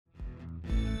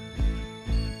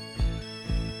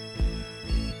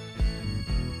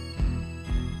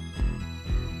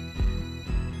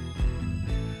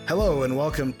Hello and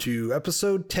welcome to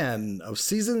episode 10 of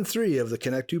season 3 of the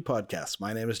Connect 2 podcast.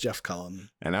 My name is Jeff Cullen.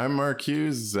 And I'm Mark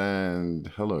Hughes, and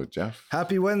hello, Jeff.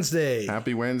 Happy Wednesday.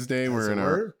 Happy Wednesday. We're in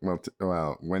our,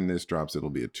 well, when this drops, it'll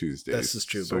be a Tuesday. This is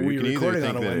true, so but we're recording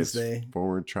on a Wednesday. It's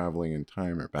forward traveling in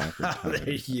time or backward time. There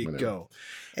you whatever. go.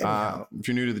 If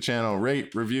you're new to the channel,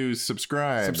 rate, review,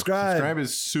 subscribe. Subscribe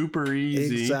is super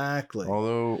easy. Exactly.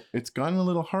 Although it's gotten a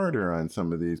little harder on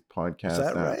some of these podcasts. Is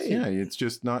that apps. right? Yeah, it's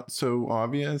just not so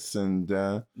obvious. And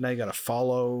now you got to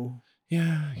follow.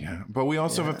 Yeah. But we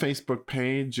also have a Facebook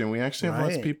page, and we actually have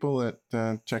lots of people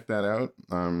that check that out.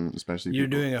 Especially you're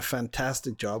doing a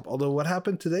fantastic job. Although, what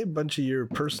happened today? A bunch of your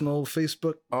personal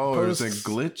Facebook posts there's a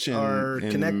glitch in our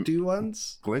Connect 2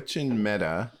 ones. Glitch in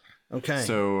Meta. Okay.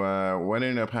 So what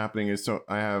ended up happening is,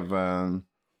 I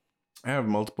have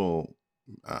multiple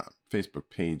Facebook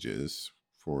pages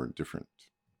for different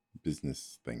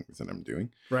business things that I'm doing.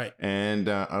 Right. And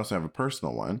I also have a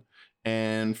personal one.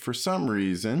 And for some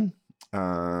reason,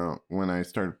 when I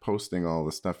started posting all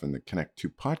the stuff in the Connect 2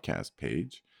 podcast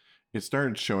page, it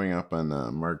started showing up on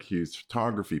the Mark Hughes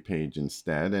photography page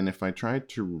instead. And if I tried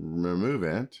to remove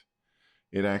it,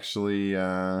 it actually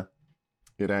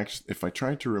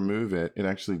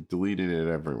deleted it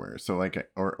everywhere. So it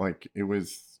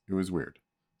was weird.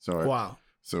 So wow.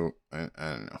 I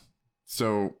don't know.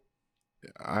 So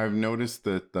I've noticed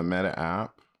that the Meta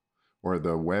app or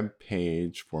the web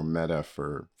page for Meta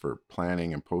for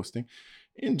planning and posting,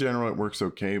 in general, it works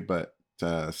okay, but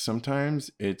sometimes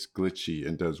it's glitchy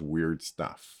and does weird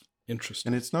stuff.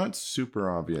 Interesting. And it's not super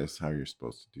obvious how you're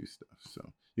supposed to do stuff.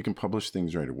 So you can publish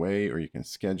things right away, or you can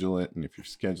schedule it. And if you're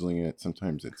scheduling it,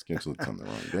 sometimes it schedules it on the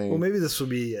wrong day. Well, maybe this will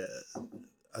be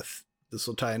this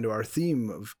will tie into our theme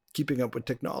of keeping up with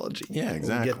technology. Yeah,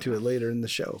 exactly. We'll get to it later in the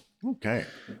show. Okay.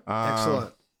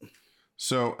 Excellent.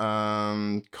 So,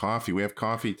 coffee. We have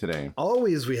coffee today.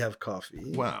 Always we have coffee.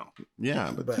 Wow.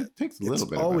 Yeah, but it takes a little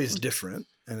bit. It's always different,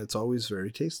 and it's always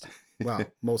very tasty. Wow,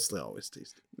 mostly always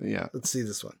tasty. Yeah. Let's see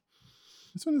this one.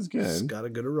 This one is good. It's got a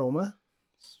good aroma.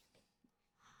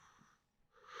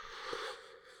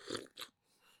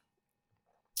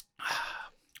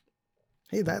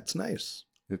 Hey, that's nice.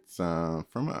 It's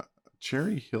from a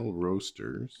Cherry Hill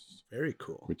Roasters. Very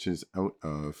cool. Which is out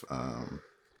of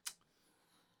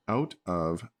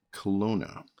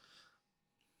Kelowna.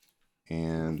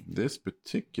 And this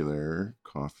particular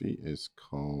coffee is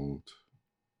called,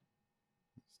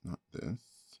 it's not this.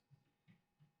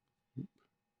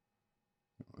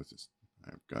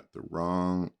 I've got the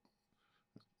wrong,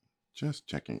 just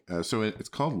checking. So it's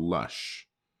called Lush.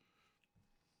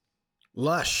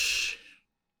 Lush.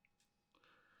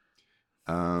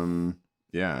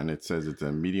 Yeah, and it says it's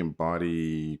a medium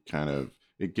body kind of,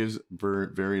 it gives very,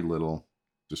 very little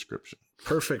description.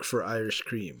 Perfect for Irish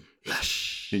cream.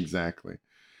 Lush. Exactly.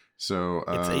 So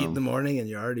it's 8 in the morning and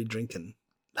you're already drinking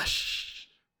Lush.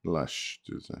 Lush.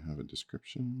 Does it have a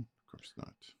description? Of course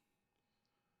not.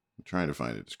 I'm trying to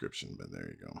find a description, but there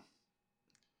you go.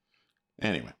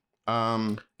 Anyway,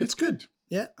 it's good.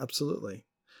 Yeah, absolutely.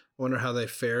 I wonder how they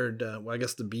fared. Well, I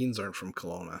guess the beans aren't from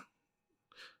Kelowna,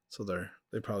 so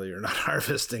they probably are not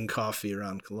harvesting coffee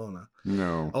around Kelowna.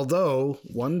 No. Although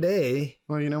one day,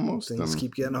 well, most things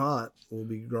keep getting hot. We'll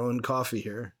be growing coffee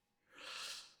here,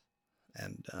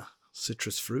 and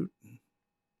citrus fruit,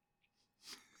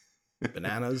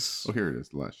 bananas. Oh, here it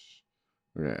is. Lush.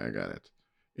 Okay, I got it.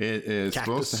 It is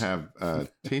supposed to have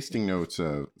tasting notes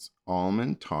of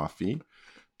almond, toffee,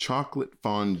 chocolate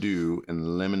fondue,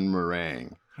 and lemon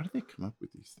meringue. How do they come up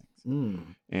with these things?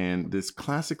 And this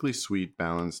classically sweet,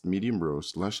 balanced medium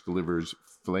roast, Lush delivers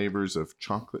flavors of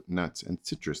chocolate, nuts, and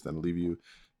citrus that leave you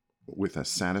with a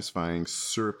satisfying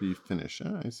syrupy finish.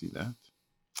 I see that.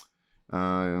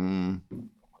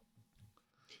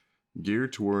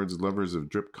 Geared towards lovers of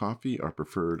drip coffee, our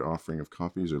preferred offering of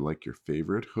coffees are like your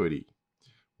favorite hoodie.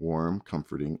 Warm,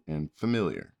 comforting, and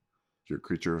familiar. If you're a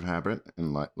creature of habit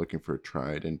and looking for a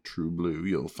tried and true blue,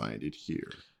 you'll find it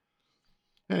here.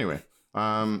 Anyway,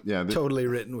 totally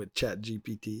written with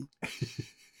ChatGPT.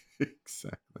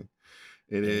 Exactly.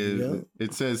 It is.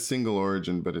 It says single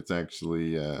origin, but it's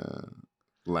actually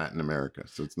Latin America,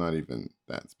 so it's not even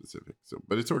that specific. So,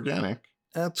 but it's organic.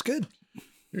 That's good.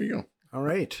 There you go. All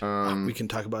right. We can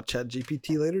talk about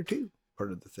ChatGPT later too.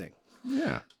 Part of the thing.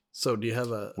 Yeah. So do you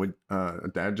have a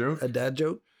dad joke? A dad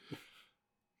joke?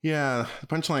 Yeah, the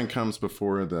punchline comes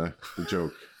before the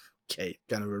joke. Okay,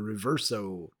 kind of a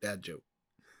reverso dad joke.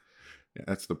 Yeah,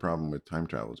 that's the problem with time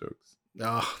travel jokes.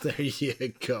 Oh, there you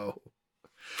go.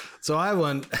 So I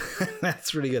won.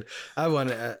 That's pretty good. I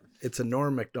won. It's a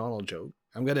Norm Macdonald joke.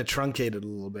 I'm going to truncate it a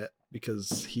little bit.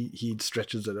 because he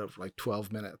stretches it out for like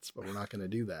 12 minutes, but we're not going to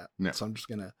do that. No. So I'm just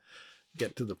going to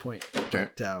get to the point. Okay.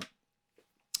 But,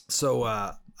 so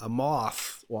a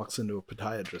moth walks into a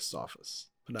podiatrist's office.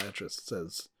 Podiatrist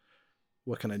says,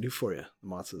 "What can I do for you?" The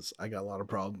moth says, "I got a lot of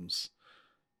problems."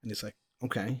 And he's like,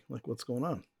 "Okay, like what's going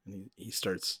on?" And he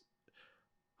starts,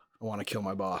 "I want to kill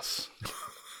my boss.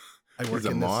 I work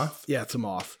in moth? Yeah, it's a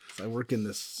moth. I work in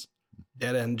this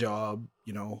dead end job.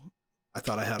 I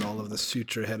thought I had all of this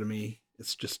future ahead of me.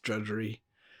 It's just drudgery.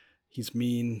 He's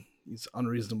mean. He's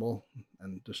unreasonable.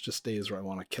 And there's just days where I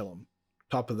want to kill him.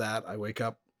 Top of that, I wake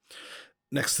up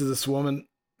next to this woman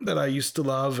that I used to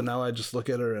love, and now I just look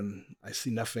at her and I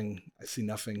see nothing.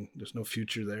 There's no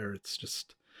future there. It's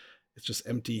just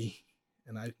empty.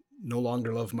 And I no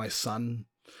longer love my son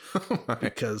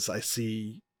because I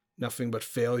see nothing but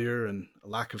failure and a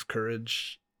lack of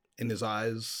courage in his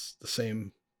eyes. The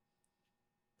same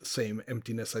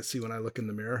emptiness I see when I look in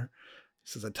the mirror." He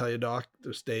says, "I tell you, Doc,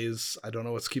 there's days I don't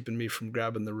know what's keeping me from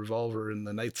grabbing the revolver in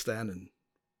the nightstand and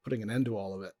putting an end to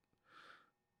all of it."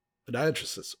 Podiatrist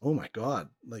says, "Oh my God,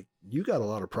 like you got a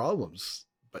lot of problems,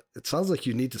 but it sounds like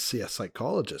you need to see a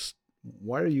psychologist.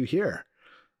 Why are you here?"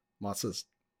 Moth says,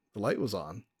 "The light was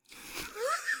on."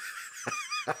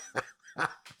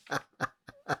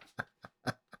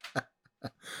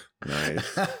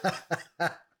 Nice.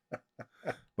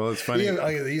 Well, it's funny.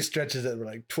 He stretches it for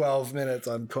like 12 minutes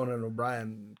on Conan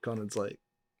O'Brien. Conan's like,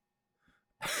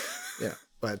 yeah.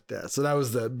 But so that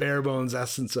was the bare bones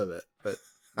essence of it. But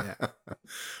yeah.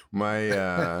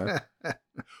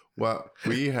 Well,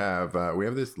 we have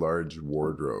this large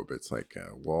wardrobe. It's like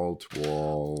a wall to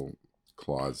wall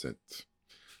closet.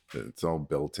 It's all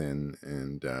built in.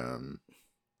 And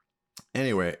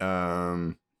anyway,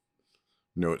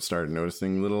 started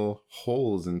noticing little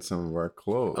holes in some of our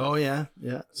clothes. Oh yeah.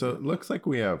 Yeah. So it looks like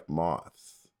we have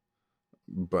moths,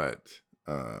 but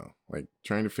like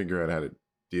trying to figure out how to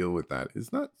deal with that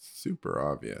is not super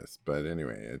obvious. But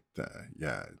anyway,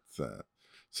 it's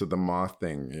so the moth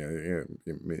thing.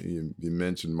 You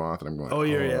mentioned moth, and I'm going.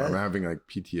 I'm having like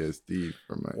PTSD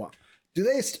from my. Wow. Do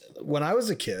they? When I was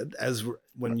a kid,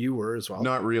 when you were as well.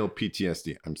 Not real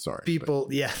PTSD. I'm sorry. People,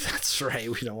 yeah, that's right.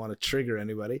 We don't want to trigger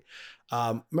anybody.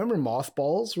 Remember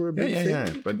mothballs were a big thing?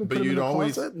 Yeah. But you'd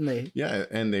always,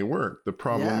 and they work. The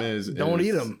problem is don't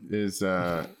eat them. Is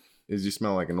you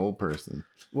smell like an old person.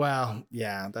 Well,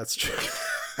 yeah, that's true.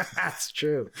 That's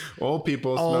true. Old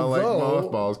people smell like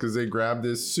mothballs because they grab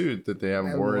this suit that they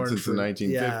haven't worn since the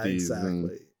 1950s. Yeah,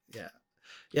 exactly.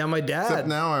 Yeah, my dad. Except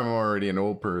now I'm already an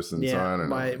old person, so I don't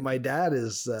know. My dad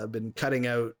has been cutting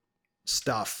out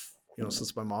stuff,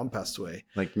 since my mom passed away.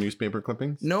 Like newspaper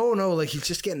clippings? No, like he's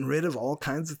just getting rid of all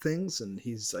kinds of things, and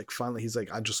he's like, finally,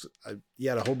 he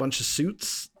had a whole bunch of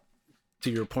suits, to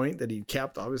your point, that he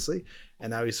kept, obviously,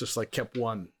 and now he's just like kept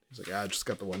one. He's like, I just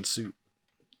got the one suit.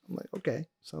 I'm like, okay,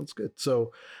 sounds good.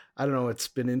 So I don't know. It's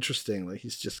been interesting. Like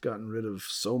he's just gotten rid of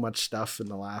so much stuff in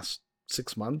the last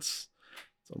 6 months.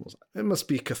 It must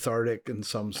be cathartic in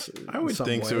some. I would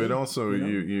think way, so. It also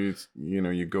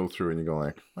you go through and you go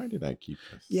like, why did I keep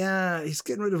this? Yeah, he's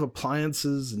getting rid of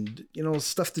appliances and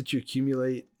stuff that you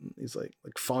accumulate. He's like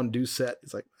fondue set.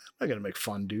 He's like, I'm not gonna make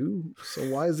fondue, so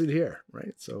why is it here,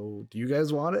 right? So do you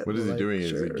guys want it? What is he doing?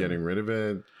 Sure. Is he getting rid of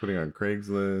it? Putting on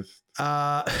Craigslist?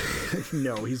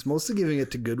 No, he's mostly giving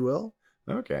it to Goodwill.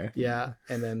 Okay. Yeah,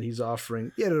 and then he's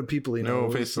offering to people No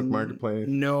Facebook Marketplace.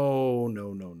 No.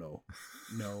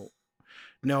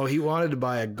 He wanted to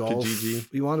buy a golf. Kijiji.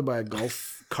 He wanted to buy a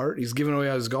golf cart. He's giving away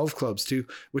all his golf clubs too,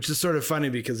 which is sort of funny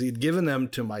because he'd given them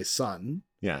to my son.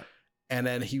 Yeah. And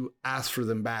then he asked for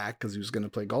them back because he was going to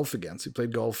play golf again. So he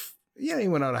played golf. Yeah, he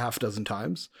went out a half dozen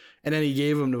times, and then he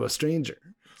gave them to a stranger.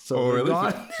 So they're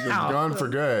gone for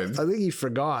good. I think he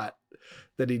forgot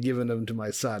that he'd given them to my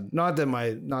son. Not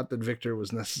that Victor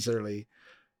was necessarily,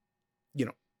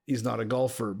 he's not a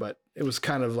golfer, but it was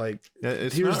kind of like,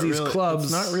 here's these clubs.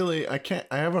 It's not really, I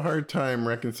have a hard time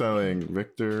reconciling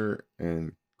Victor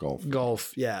and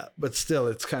golf. Yeah. But still,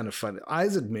 it's kind of fun.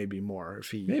 Isaac maybe more if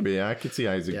he. Maybe I could see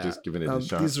Isaac just giving it a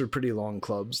shot. These are pretty long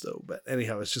clubs though. But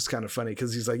anyhow, it's just kind of funny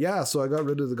because he's like, yeah, so I got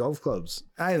rid of the golf clubs.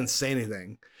 I didn't say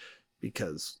anything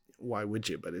because why would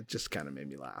you? But it just kind of made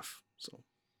me laugh. So.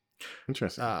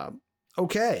 Interesting.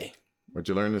 Okay. What'd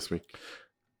you learn this week?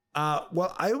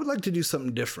 Well, I would like to do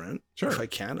something different if I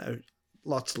can.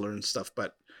 Lots to learn stuff,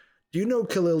 but do you know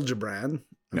Khalil Gibran?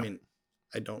 No. I mean,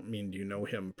 I don't mean do you know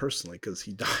him personally because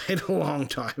he died a long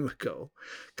time ago.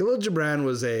 Khalil Gibran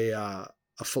was a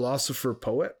philosopher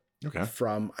poet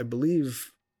from, I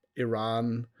believe,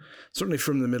 Iran, certainly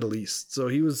from the Middle East. So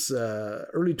he was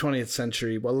early 20th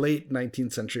century, well, late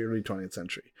 19th century, early 20th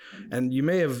century. And you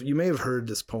may have heard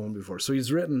this poem before. So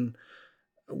he's written,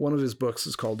 one of his books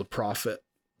is called The Prophet.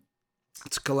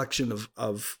 It's a collection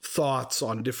of thoughts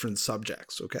on different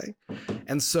subjects, okay?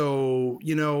 And so,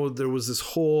 there was this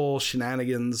whole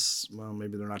shenanigans, well,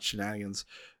 maybe they're not shenanigans,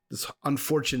 this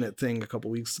unfortunate thing a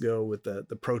couple weeks ago with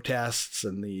the protests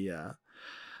and the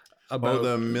about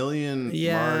the million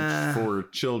march for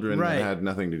children that had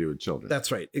nothing to do with children.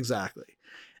 That's right, exactly.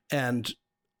 And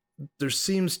there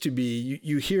seems to be,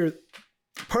 you hear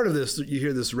part of this, you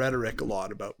hear this rhetoric a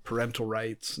lot about parental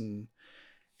rights, and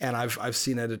I've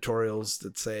seen editorials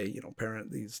that say,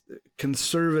 these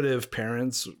conservative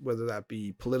parents, whether that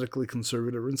be politically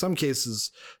conservative or in some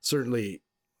cases certainly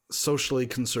socially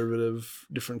conservative,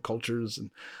 different cultures and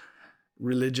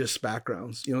religious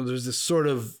backgrounds, there's this sort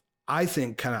of, I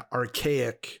think, kind of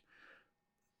archaic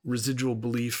residual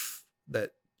belief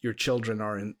that your children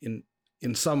are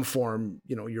in some form,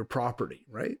 your property,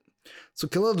 right? So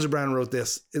Khalil Gibran wrote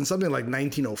this in something like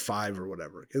 1905 or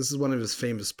whatever. This is one of his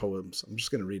famous poems. I'm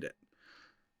just going to read it.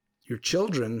 Your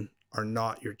children are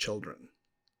not your children.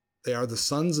 They are the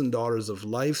sons and daughters of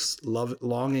life's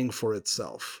longing for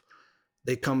itself.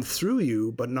 They come through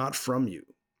you, but not from you.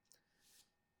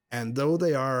 And though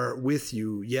they are with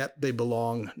you, yet they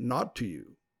belong not to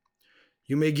you.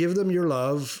 You may give them your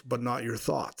love, but not your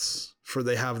thoughts, for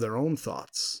they have their own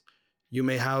thoughts. You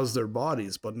may house their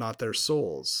bodies, but not their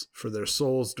souls, for their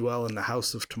souls dwell in the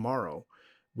house of tomorrow,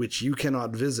 which you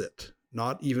cannot visit,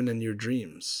 not even in your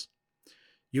dreams.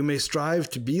 You may strive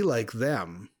to be like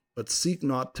them, but seek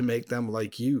not to make them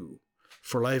like you,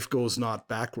 for life goes not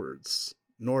backwards,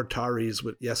 nor tarries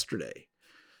with yesterday.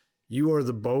 You are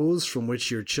the bows from which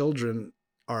your children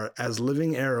are, as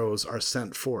living arrows, are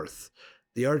sent forth.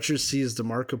 The archer sees the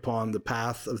mark upon the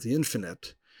path of the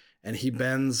infinite, and he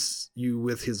bends you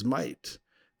with his might,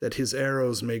 that his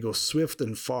arrows may go swift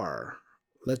and far.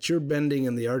 Let your bending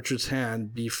in the archer's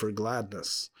hand be for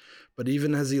gladness. But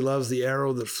even as he loves the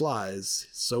arrow that flies,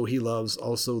 so he loves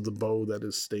also the bow that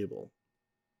is stable.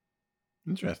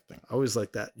 Interesting. I always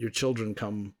like that. Your children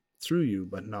come through you,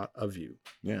 but not of you.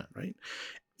 Yeah. Right?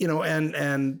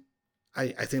 And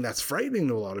I think that's frightening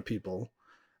to a lot of people.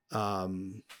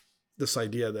 This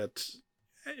idea that,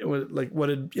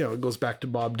 it goes back to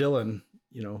Bob Dylan,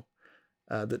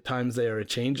 that times they are a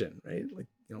changing, right?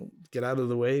 Get out of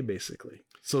the way, basically.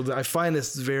 So I find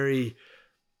this very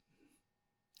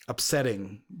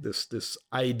upsetting, this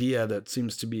idea that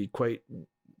seems to be quite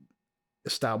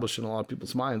established in a lot of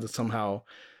people's minds, that somehow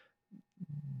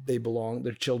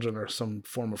their children are some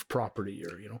form of property,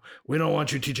 or, we don't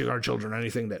want you teaching our children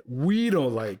anything that we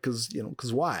don't like. Cause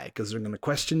why? Because they're going to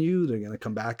question you. They're going to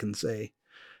come back and say,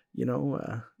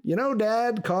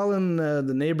 Dad, calling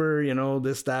the neighbor,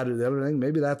 this, that, or the other thing,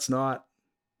 maybe that's not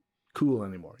cool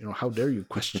anymore. How dare you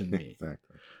question me?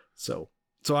 Exactly. So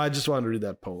I just wanted to read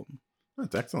that poem.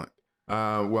 That's excellent.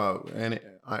 Well, and it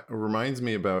reminds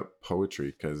me about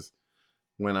poetry, because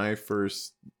when I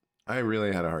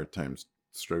really had a hard time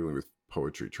struggling with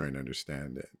poetry, trying to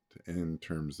understand it in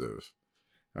terms of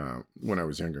when I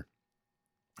was younger.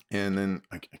 And then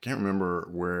I can't remember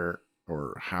where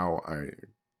or how I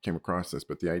came across this,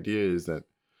 but the idea is that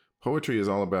poetry is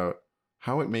all about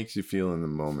how it makes you feel in the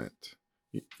moment.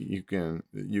 You can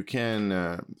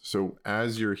so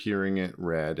as you're hearing it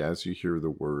read, as you hear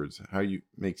the words, how you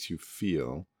makes you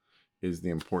feel is the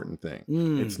important thing.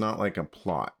 It's not like a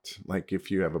plot. Like if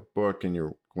you have a book and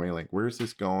you're going like, where's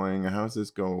this going? How's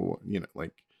this go?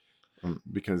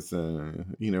 Because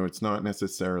it's not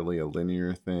necessarily a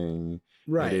linear thing.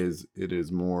 Right. It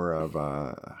is more of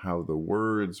how the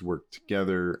words work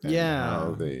together, and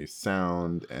how they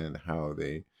sound, and how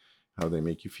they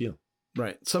make you feel.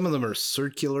 Right. Some of them are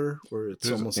circular, where it's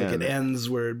almost like it ends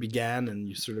where it began, and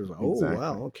you sort of, exactly.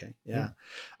 Wow, okay. Yeah.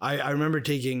 I remember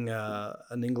taking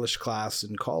an English class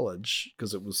in college,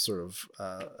 because it was sort of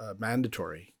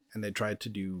mandatory, and they tried to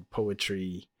do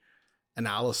poetry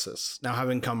analysis. Now,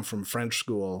 having come from French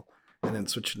school and then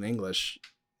switching to English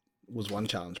was one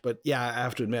challenge. But yeah, I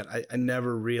have to admit, I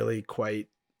never really quite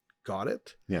got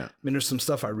it. Yeah. I mean, there's some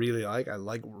stuff I really like. I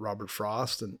like Robert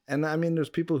Frost. And I mean, there's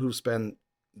people who spend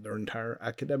their entire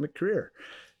academic career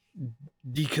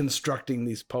deconstructing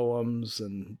these poems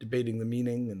and debating the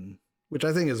meaning, and which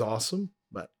I think is awesome.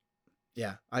 But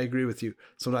yeah, I agree with you.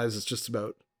 Sometimes it's just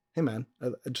about, hey man,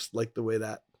 I just like the way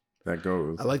that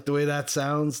goes. I like the way that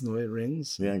sounds and the way it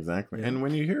rings. Yeah, exactly. Yeah. And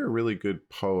when you hear a really good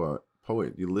poet,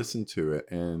 you listen to it,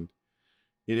 and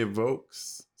it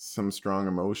evokes some strong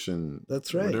emotion.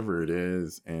 That's right. Whatever it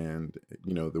is. And,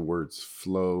 the words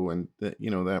flow, and that,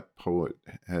 that poet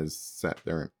has sat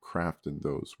there and crafted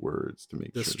those words to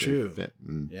make That's sure true. they fit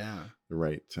in Yeah. the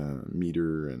right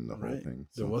meter and the whole thing.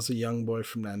 So. There was a young boy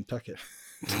from Nantucket.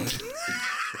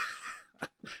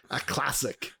 A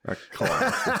classic. A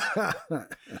classic.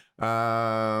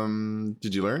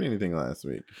 Did you learn anything last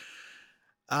week?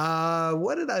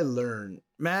 What did I learn?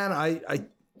 Man,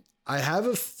 I have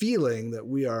a feeling that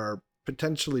we are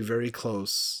potentially very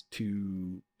close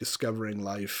to discovering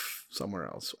life somewhere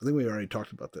else. I think we already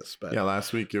talked about this, but yeah,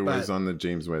 last week it was on the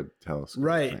James Webb Telescope.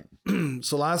 Right.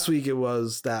 So last week it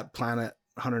was that planet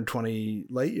 120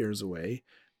 light years away.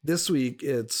 This week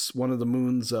it's one of the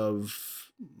moons of,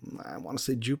 I want to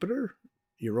say Jupiter,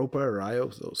 Europa, or Io.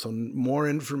 So more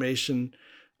information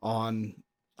on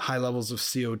high levels of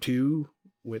CO2,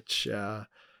 which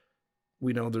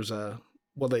we know there's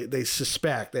they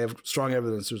suspect, they have strong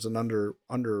evidence there's an under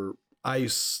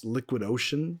ice liquid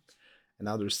ocean, and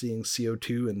now they're seeing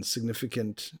CO2 in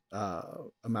significant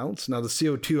amounts. Now the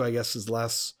CO2, I guess, is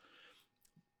less,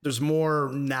 there's more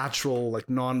natural, like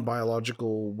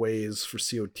non-biological ways for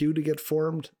CO2 to get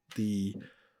formed. The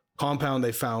compound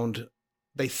they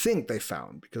think they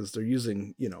found, because they're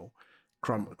using,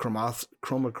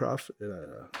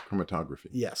 chromatography.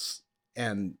 Yes.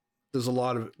 And there's a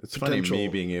lot of it's funny me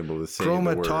being able to say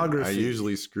chromatography. The word. I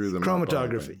usually screw them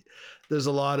chromatography. up. There's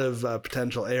a lot of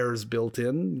potential errors built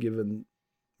in, given,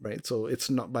 right? So it's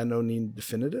not by no means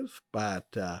definitive, but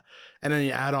and then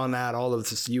you add on that all of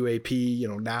this UAP,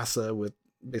 NASA with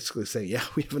basically saying, yeah,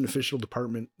 we have an official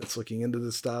department that's looking into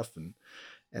this stuff,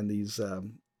 and these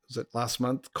was it last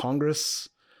month Congress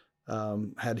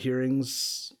had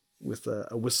hearings with a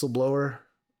whistleblower.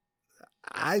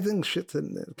 I think shit's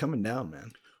coming down,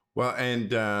 man. Well, and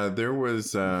there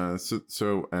was last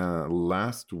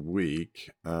week,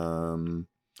 the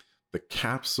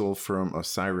capsule from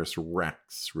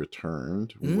OSIRIS-REx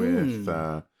returned with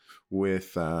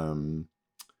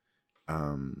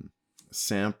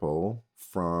sample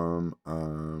from.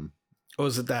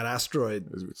 Is it that asteroid?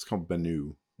 It's called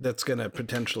Bennu. That's going to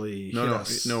potentially hit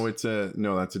us. No,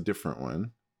 that's a different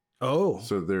one. Oh,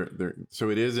 so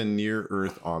it is a near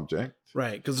Earth object,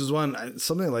 right? Because there's one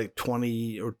something like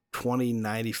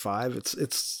 2095.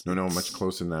 It's much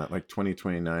closer than that. Like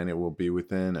 2029, it will be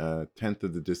within a tenth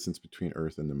of the distance between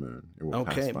Earth and the Moon. It will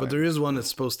pass by. But there is one that's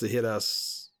supposed to hit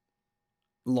us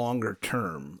longer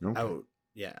term out.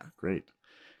 Yeah, great.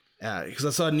 Yeah, because I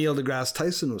saw Neil deGrasse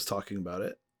Tyson was talking about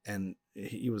it, and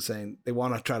he was saying they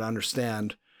want to try to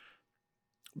understand.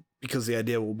 Because the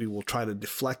idea will be, we'll try to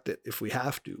deflect it if we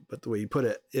have to. But the way you put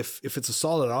it, if it's a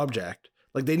solid object,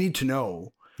 like they need to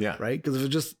know, right? Because if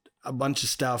it's just a bunch of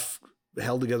stuff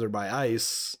held together by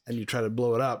ice and you try to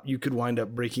blow it up, you could wind up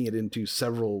breaking it into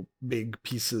several big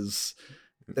pieces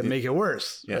that make it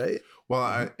worse, right?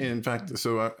 Well, in fact,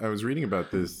 so I was reading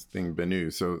about this thing,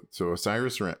 Bennu. So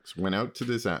OSIRIS-REx went out to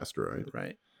this asteroid,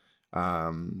 right?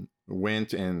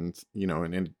 Went and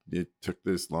it took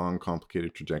this long,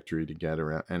 complicated trajectory to get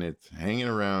around, and it's hanging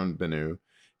around Bennu,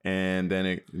 and then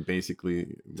it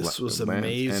basically was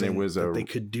amazing, and it was that they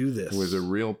could do this. It was a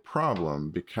real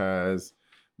problem because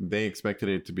they expected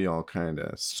it to be all kind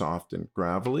of soft and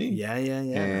gravelly,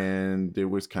 and it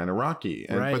was kind of rocky,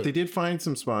 but they did find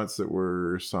some spots that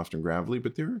were soft and gravelly,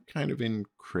 but they were kind of in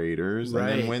craters, and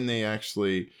then when they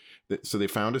actually. So they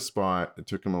found a spot. It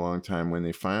took them a long time. When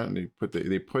they put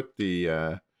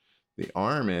the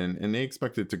arm in, and they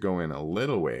expected to go in a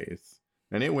little ways,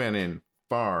 and it went in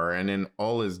far, and then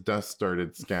all his dust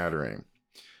started scattering.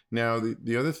 Now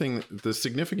the other thing, the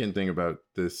significant thing about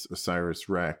this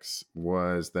OSIRIS-REx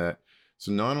was that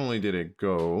so not only did it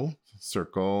go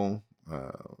circle,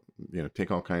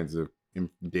 take all kinds of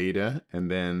data,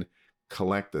 and then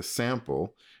collect a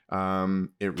sample,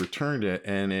 it returned it,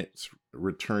 and it's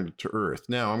returned to Earth.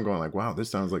 Now I'm going like, wow, this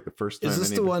sounds like the first time. Is this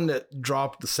the one that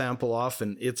dropped the sample off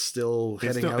and it's still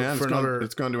heading out for another?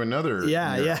 It's gone to another.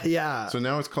 Yeah. So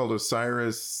now it's called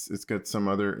Osiris. It's got some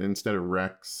other, instead of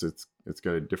Rex, it's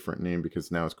got a different name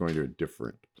because now it's going to a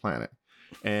different planet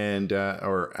and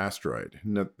or asteroid.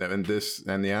 And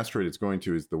the asteroid it's going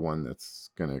to is the one that's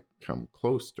going to come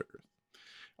close to Earth.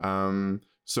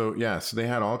 So they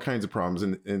had all kinds of problems,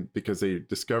 and because they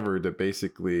discovered that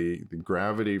basically the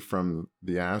gravity from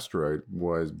the asteroid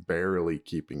was barely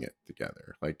keeping it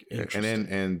together. Like,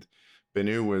 and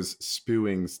Bennu was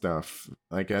spewing stuff.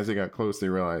 Like as they got close, they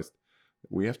realized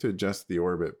we have to adjust the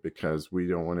orbit because we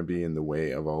don't want to be in the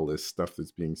way of all this stuff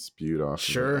that's being spewed off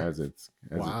as it's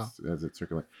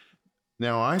circulating.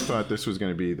 Now I thought this was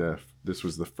going to be this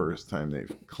was the first time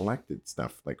they've collected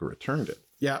stuff, like returned it.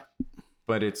 Yeah.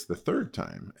 But it's the third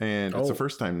time, and it's the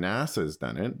first time NASA's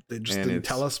done it. They just didn't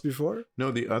tell us before?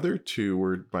 No, the other two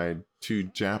were by two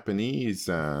Japanese.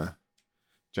 They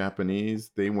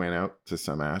went out to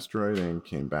some asteroid and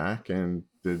came back and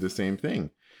did the same thing.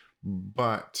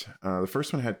 But the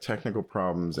first one had technical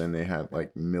problems, and they had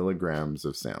like milligrams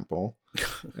of sample.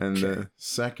 And the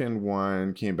second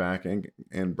one came back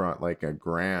and brought like a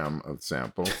gram of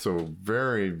sample. So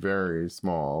very, very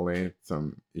small. They had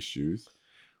some issues.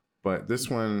 But this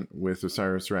one with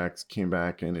Osiris-Rex came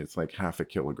back and it's like half a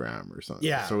kilogram or something.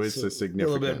 Yeah. So it's a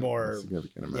significant, little bit more,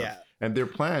 significant amount. Yeah. And their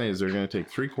plan is they're going to take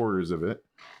 3/4 of it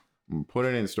and put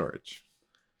it in storage.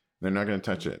 They're not going to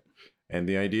touch it. And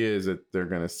the idea is that they're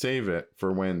going to save it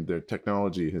for when their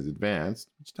technology has advanced,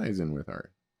 which ties in with our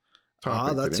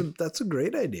topic that's a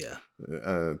great idea.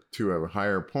 To a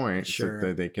higher point, Sure. so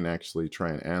that they can actually try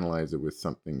and analyze it with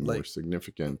something more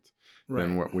significant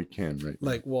than what we can right now.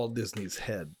 Like Walt Disney's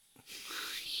head.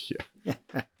 Yeah.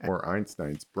 Or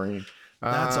Einstein's brain.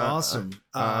 That's awesome.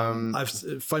 I've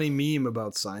funny meme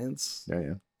about science.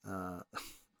 Yeah.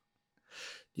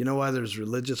 You know why there's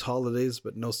religious holidays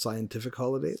but no scientific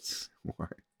holidays? Why?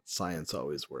 Science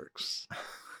always works.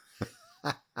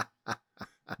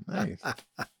 Nice.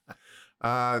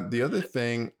 The other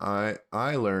thing I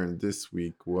learned this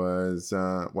week was,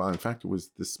 in fact, it was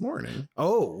this morning.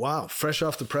 Oh, wow. Fresh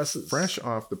off the presses. Fresh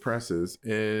off the presses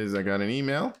is I got an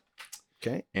email.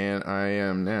 Okay. And I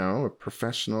am now a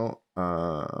professional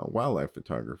wildlife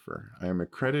photographer. I am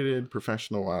accredited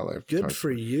professional wildlife photographer. Good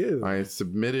for you. I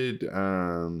submitted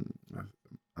and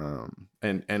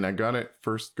I got it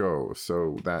first go.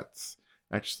 So that's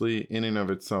actually in and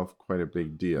of itself quite a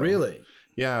big deal. Really?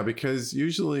 Yeah, because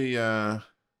usually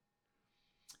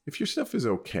if your stuff is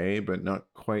okay but not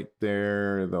quite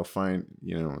there, they'll find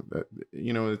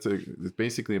it's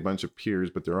basically a bunch of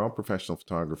peers, but they're all professional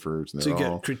photographers. And so you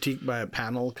get critiqued by a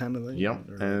panel kind of thing. Yep,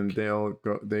 and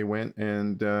they went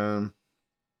and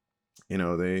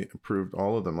they approved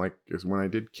all of them. Like when I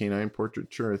did canine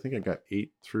portraiture, I think I got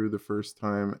 8 through the first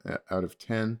time out of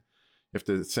 10. You have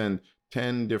to send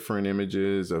 10 different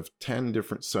images of 10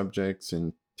 different subjects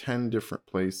in 10 different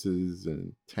places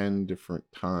and 10 different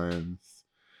times.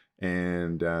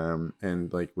 And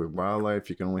like with wildlife,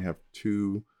 you can only have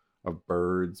 2 of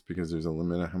birds because there's a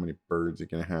limit on how many birds you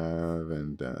can have.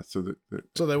 And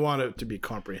so they want it to be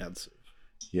comprehensive.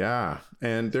 Yeah.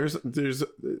 And there's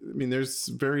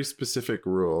very specific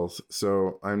rules.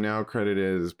 So I'm now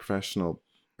accredited as professional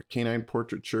canine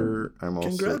portraiture. I'm also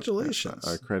congratulations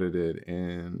accredited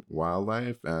in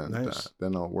wildlife, and nice.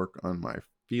 Then I'll work on my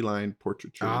feline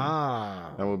portraiture.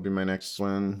 That will be my next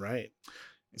one. Right.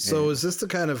 So is this the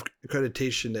kind of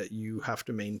accreditation that you have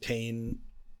to maintain,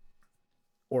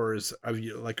 or are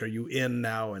you in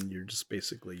now and you're just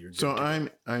basically so I'm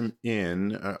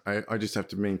in. I just have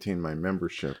to maintain my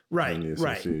membership. Right. In the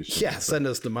association. Right. Yeah. Send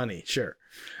us the money. Sure.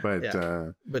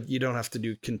 But you don't have to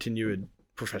do continued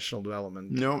professional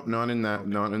development. No, not in that. Okay.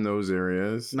 Not in those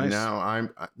areas. Nice.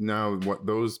 Now what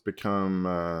those become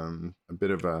a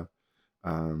bit of a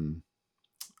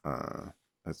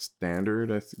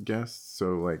standard, I guess.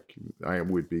 So like I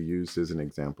would be used as an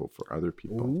example for other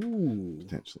people. Ooh,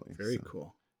 potentially. Very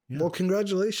cool. Yeah. Well,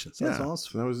 congratulations. That's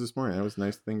awesome. So that was this morning. That was a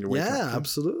nice thing to wake up to. Yeah,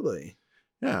 absolutely.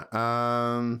 Yeah.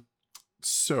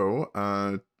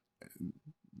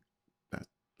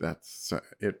 That's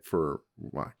it for,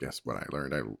 I guess, what I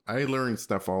learned. I learn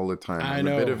stuff all the time. I'm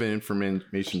a bit of an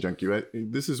information junkie.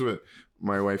 This is what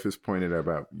my wife has pointed out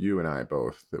about you and I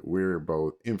both, that we're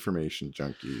both information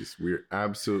junkies. We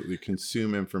absolutely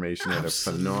consume information at a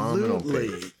phenomenal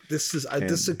pace.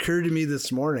 This occurred to me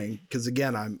this morning because,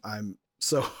 again, I'm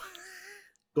so...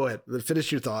 Go ahead.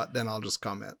 Finish your thought, then I'll just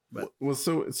comment. But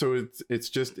so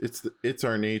it's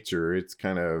our nature. It's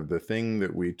kind of the thing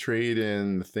that we trade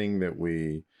in, the thing that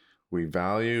we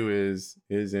value is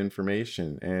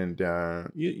information, and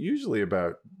usually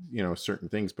about certain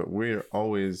things. But we're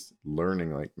always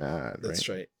learning like mad. That's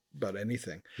right about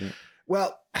anything. Yeah.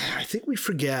 Well, I think we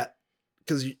forget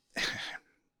because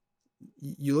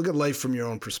you look at life from your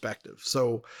own perspective.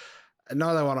 So.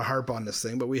 Not that I want to harp on this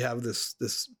thing, but we have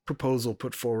this proposal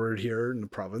put forward here in the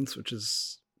province, which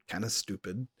is kind of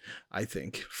stupid, I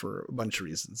think, for a bunch of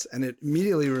reasons. And it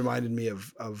immediately reminded me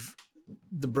of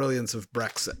the brilliance of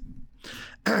Brexit,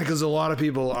 because a lot of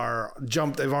people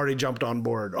they've already jumped on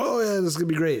board. Oh yeah, this is gonna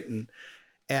be great.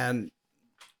 And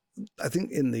I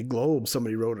think in the Globe,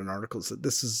 somebody wrote an article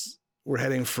that we're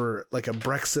heading for like a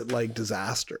Brexit-like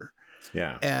disaster.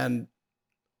 Yeah. And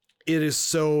it is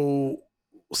so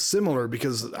similar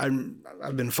because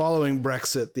I've been following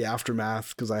Brexit, the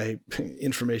aftermath, because I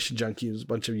information junkies, a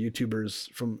bunch of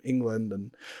YouTubers from England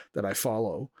and that I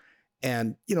follow.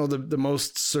 And, you know, the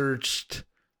most searched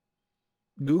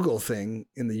Google thing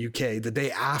in the UK the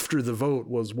day after the vote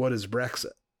was, what is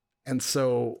Brexit? And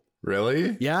so,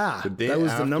 really? Yeah, that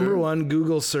was the number one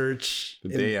Google search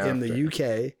in the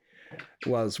UK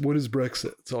was, what is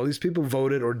Brexit? So all these people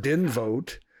voted or didn't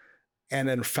vote and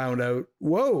then found out,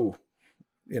 whoa,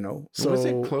 you know. So was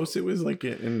it close? It was like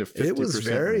in the 50%. It was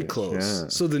very range. close. Yeah.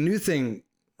 So the new thing,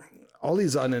 all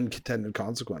these unintended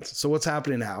consequences. So what's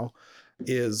happening now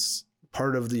is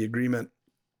part of the agreement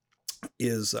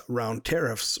is around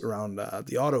tariffs around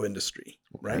the auto industry,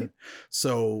 right?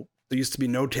 So there used to be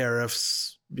no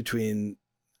tariffs between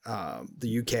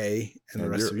the UK and the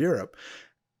rest of Europe.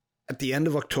 At the end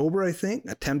of October, I think,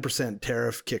 a 10%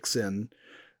 tariff kicks in.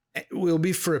 It will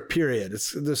be for a period.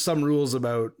 There's some rules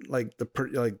about like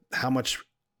how much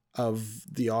of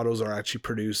the autos are actually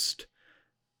produced,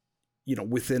 you know,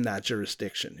 within that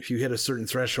jurisdiction. If you hit a certain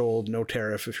threshold, no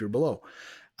tariff if you're below.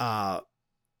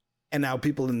 And now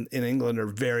people in England are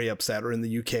very upset, or in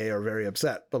the UK are very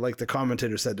upset. But like the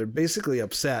commentator said, they're basically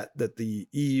upset that the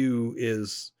EU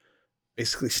is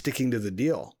basically sticking to the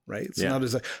deal, right? It's not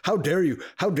as like, how dare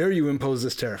you impose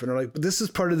this tariff? And they're like, but this is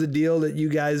part of the deal that you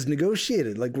guys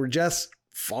negotiated. Like, we're just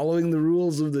following the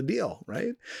rules of the deal,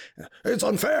 right? It's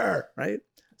unfair, right?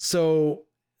 So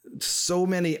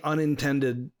many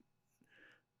unintended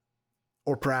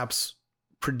or perhaps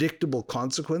predictable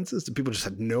consequences that people just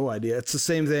had no idea. It's the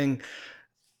same thing.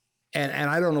 And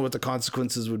I don't know what the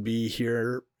consequences would be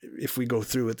here if we go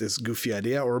through with this goofy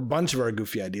idea or a bunch of our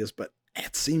goofy ideas, but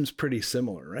it seems pretty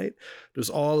similar, right? There's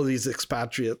all of these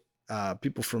expatriate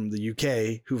people from the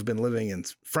UK who've been living in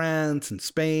France and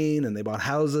Spain, and they bought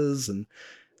houses, and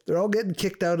they're all getting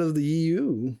kicked out of the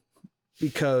EU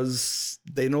because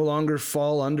they no longer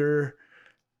fall under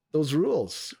those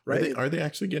rules, right? Are they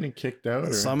actually getting kicked out?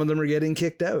 Or? Some of them are getting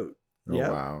kicked out. Oh, yeah.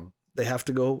 Wow. They have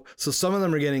to go. So some of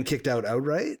them are getting kicked out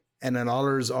outright, and then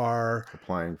others are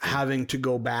having to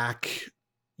go back.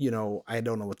 You know, I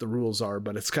don't know what the rules are,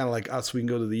 but it's kind of like us. We can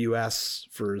go to the US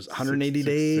for 180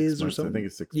 days 6 or months. something. I think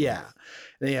it's 6 months. Yeah. And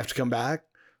then you have to come back.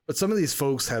 But some of these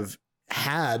folks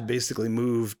had basically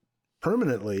moved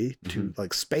permanently to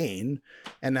like Spain.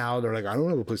 And now they're like, I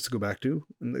don't have a place to go back to.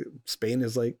 And Spain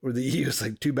is like, or the EU is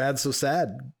like, too bad, so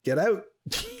sad. Get out.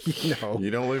 You know,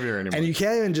 you don't live here anymore. And you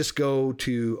can't even just go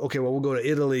to, okay, well, we'll go to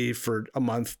Italy for a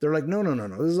month. They're like, no.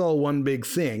 This is all one big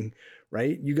thing.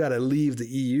 Right? You got to leave the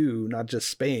EU, not just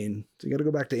Spain. So you got to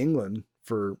go back to England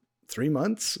for 3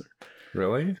 months.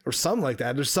 Really? Or something like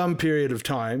that. There's some period of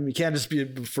time. You can't just be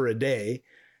for a day.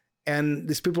 And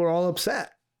these people are all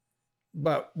upset.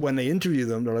 But when they interview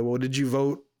them, they're like, well, did you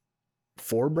vote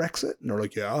for Brexit? And they're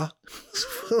like, yeah.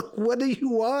 What do you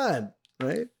want?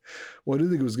 Right? Well, I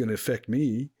didn't think it was going to affect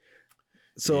me.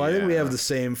 So I think we have the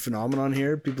same phenomenon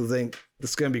here. People think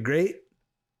this is going to be great.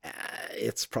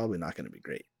 It's probably not going to be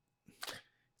great.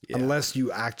 Yeah. Unless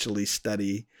you actually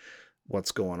study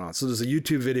what's going on. So there's a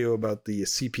YouTube video about the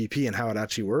CPP and how it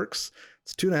actually works.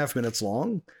 It's 2.5 minutes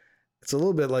long. It's a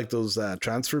little bit like those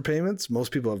transfer payments.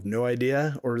 Most people have no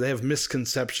idea, or they have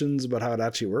misconceptions about how it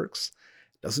actually works.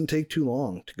 It doesn't take too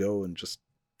long to go and just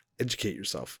educate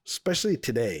yourself, especially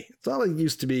today. It's not like it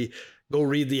used to be, go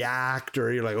read the act,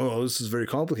 or you're like, oh, this is very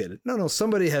complicated. No,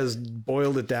 somebody has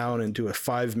boiled it down into a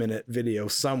 5-minute video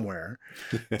somewhere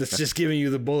that's just giving you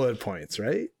the bullet points,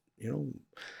 right? You know,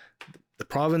 the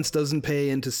province doesn't pay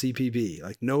into CPP.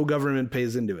 Like, no government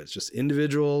pays into it. It's just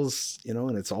individuals, you know,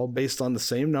 and it's all based on the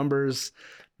same numbers.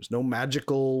 There's no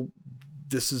magical,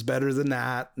 this is better than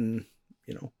that. And,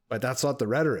 you know, but that's not the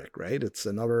rhetoric, right? It's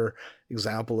another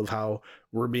example of how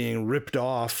we're being ripped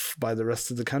off by the rest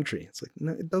of the country. It's like,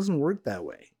 no, it doesn't work that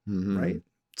way, right?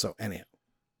 So anyhow.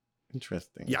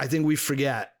 Interesting. Yeah, I think we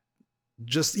forget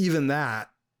just even that.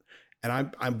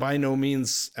 And I'm by no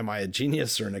means am I a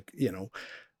genius or, you know,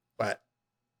 but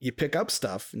you pick up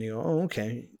stuff and you go, oh,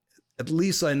 okay. At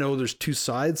least I know there's two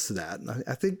sides to that. And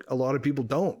I think a lot of people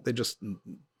don't. They just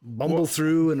bumble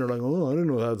through and they're like, oh, I don't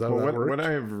know how that works. What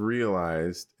I've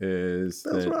realized is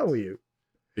what's wrong with you?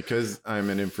 Because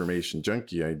I'm an information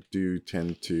junkie, I do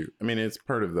tend to, I mean, it's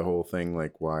part of the whole thing,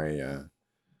 like why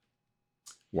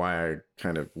I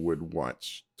kind of would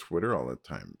watch Twitter all the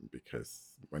time, because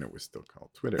when it was still called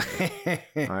Twitter,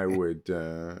 I would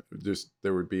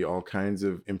there would be all kinds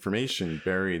of information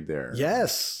buried there.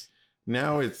 Yes.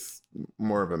 Now it's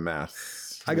more of a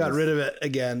mess. I got rid of it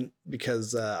again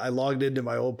because I logged into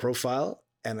my old profile,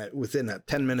 and within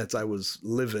 10 minutes I was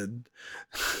livid.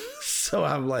 So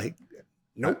I'm like,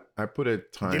 Nope. I put a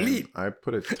time. Delete. I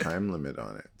put a time limit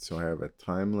on it, so I have a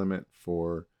time limit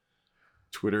for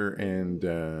Twitter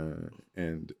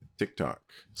and TikTok.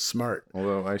 Smart.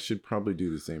 Although I should probably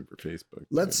do the same for Facebook.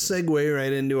 Let's segue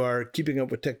right into our keeping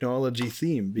up with technology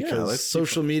theme, because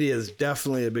social media is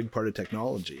definitely a big part of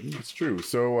technology. It's true.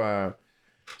 So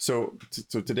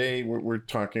today we're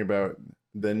talking about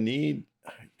the need.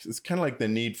 It's kind of like the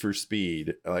need for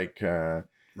speed. Like,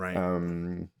 right.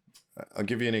 I'll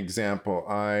give you an example.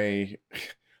 I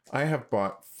have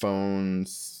bought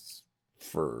phones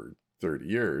for 30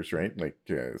 years, right? Like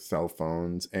cell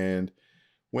phones. And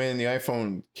when the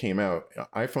iPhone came out,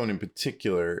 iPhone in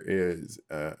particular is,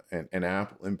 and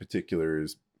Apple in particular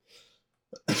is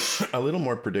a little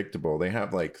more predictable. They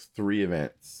have like 3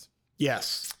 events.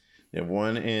 Yes. They have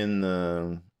one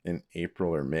in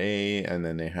April or May, and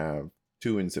then they have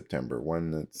 2 in September.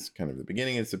 One that's kind of the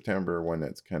beginning of September, one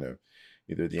that's kind of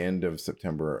either the end of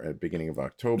September or at beginning of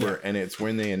October. Yeah. And it's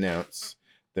when they announce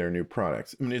their new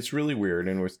products. I mean, it's really weird,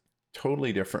 and it was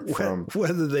totally different from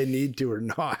whether they need to or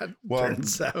not. Well,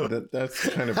 turns out that's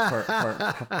kind of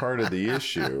part of the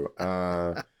issue.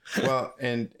 Well,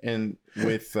 and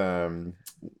with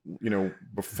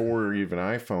before even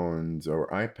iPhones or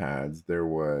iPads, there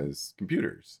was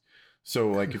computers. So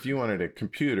like if you wanted a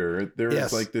computer, there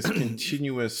was like this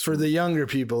continuous. For the younger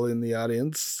people in the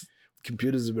audience,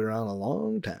 computers have been around a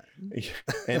long time.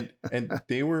 and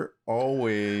they were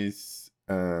always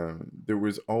there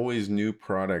was always new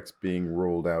products being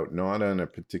rolled out, not on a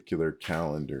particular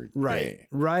calendar day.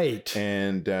 Right.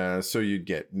 And so you'd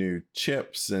get new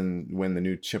chips, and when the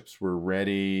new chips were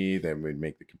ready, then we'd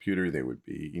make the computer. They would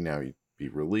be you'd be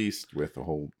released with a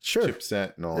whole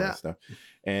chipset and all that stuff.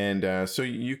 And so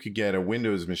you could get a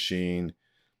Windows machine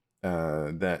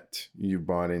that you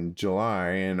bought in July,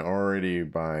 and already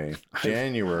by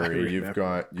January you've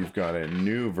got a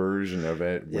new version of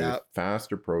it with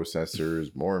faster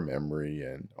processors, more memory,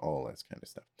 and all that kind of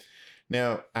stuff.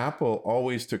 Now, Apple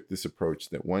always took this approach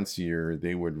that once a year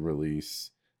they would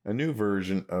release a new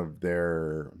version of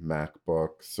their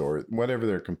MacBooks or whatever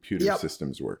their computer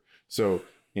systems were. So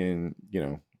in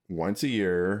once a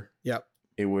year,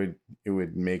 it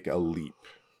would make a leap.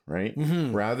 Right.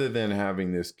 Mm-hmm. Rather than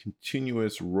having this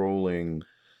continuous rolling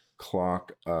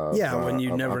clock of when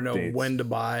you never updates. Know when to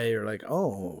buy, or like,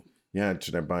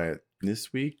 should I buy it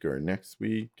this week or next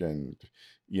week? And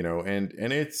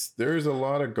there's a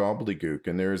lot of gobbledygook,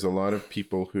 and there's a lot of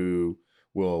people who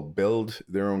will build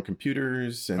their own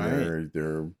computers, and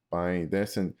they're buying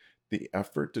this, and the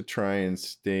effort to try and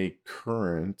stay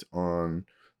current on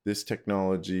this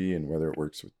technology and whether it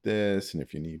works with this, and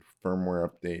if you need firmware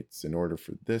updates in order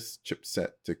for this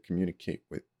chipset to communicate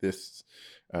with this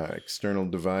external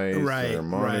device or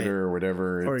monitor or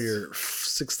whatever, or your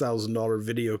 $6,000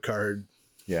 video card.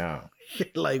 Yeah.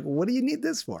 Like, what do you need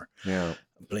this for? Yeah.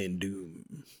 I'm playing Doom.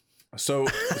 So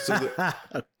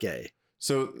okay.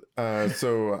 So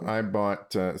I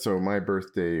bought, so my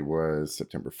birthday was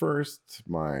September 1st.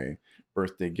 My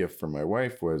birthday gift for my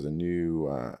wife was a new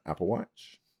Apple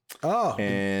Watch. Oh,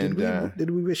 and did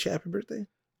we wish happy birthday?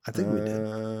 I think we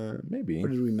did. Maybe. Or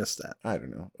did we miss that? I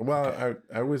don't know. Well,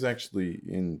 I was actually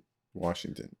in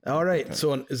Washington. All right.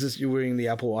 So is this you wearing the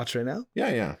Apple Watch right now?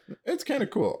 Yeah. It's kind of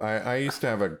cool. I used to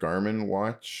have a Garmin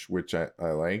watch, which I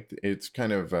liked. It's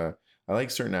kind of, I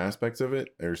like certain aspects of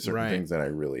it. There's certain things that I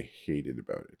really hated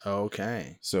about it.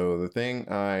 Okay. So the thing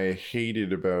I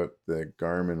hated about the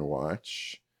Garmin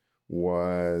watch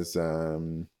was,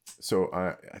 so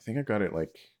I think I got it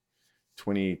like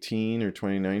 2018 or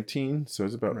 2019, so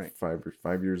it's about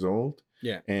 5 years old.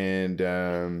 Yeah.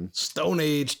 And Stone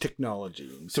Age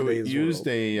technology. So it used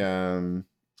a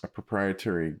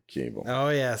proprietary cable. Oh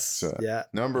yes. So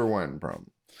number one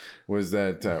problem was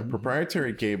that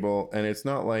proprietary cable, and it's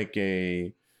not like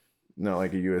a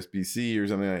USB-C or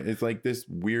something like that. It's like this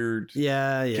weird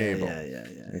cable. Yeah.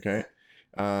 Okay.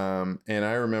 And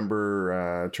I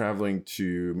remember traveling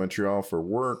to Montreal for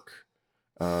work,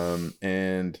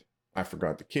 and I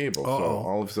forgot the cable. So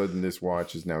all of a sudden this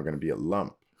watch is now going to be a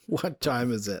lump. What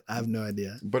time is it? I have no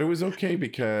idea. But it was okay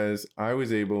because I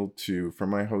was able to, from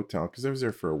my hotel, because I was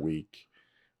there for a week,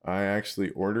 I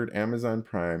actually ordered Amazon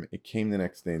Prime. It came the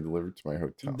next day and delivered to my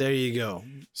hotel. There you go.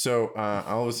 So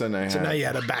all of a sudden now you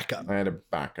had a backup. I had a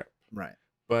backup. Right.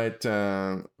 But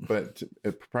a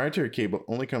proprietary cable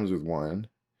only comes with one.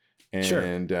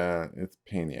 And it's a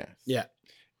pain in the ass. Yeah.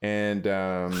 And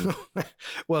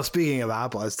well, speaking of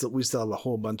Apple, we still have a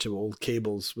whole bunch of old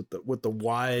cables with the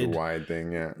wide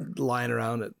thing, lying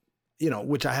around it.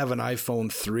 Which I have an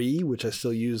iPhone 3, which I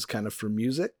still use kind of for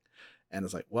music, and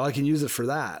it's like, well, I can use it for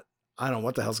that. I don't know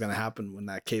what the hell's going to happen when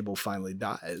that cable finally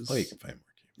dies. Well, you can find more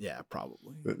Yeah,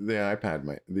 probably. The iPad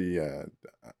might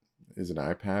is it an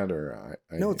iPad or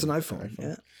No, it's an iPhone.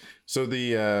 Yeah. So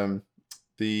the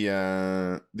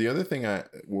other thing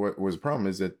what was a problem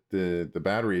is that the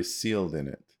battery is sealed in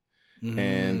it,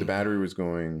 and the battery was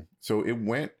going. So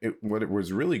what it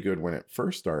was really good when it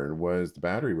first started was the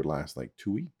battery would last like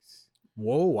 2 weeks.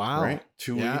 Whoa! Wow. Right,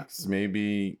 2 weeks,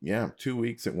 maybe 2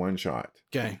 weeks at one shot.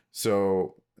 Okay.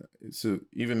 So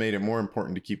even made it more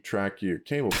important to keep track of your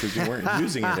cable because you weren't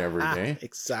using it every day.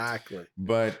 Exactly.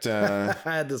 But I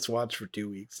had this watch for 2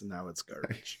 weeks and now it's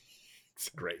garbage. It's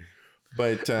great.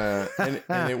 But and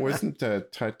it wasn't a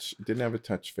touch. It didn't have a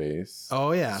touch face.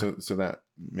 Oh yeah. So that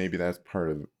maybe that's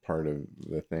part of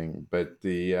the thing. But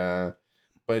the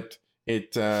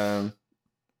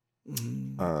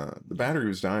battery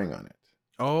was dying on it.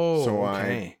 Oh, so okay.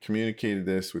 I communicated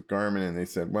this with Garmin, and they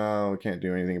said, "Well, we can't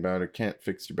do anything about it. Can't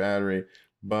fix your battery,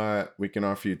 but we can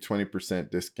offer you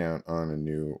 20% discount on a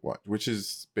new watch," which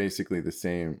is basically the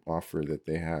same offer that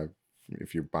they have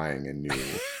if you're buying a new. So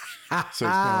it's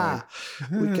kind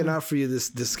of like, we can offer you this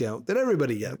discount that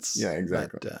everybody gets. Yeah,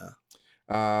 exactly.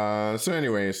 But, so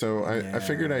anyway, so yeah. I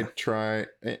figured I'd try,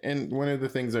 and one of the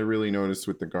things I really noticed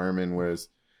with the Garmin was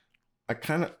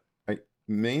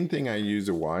main thing I use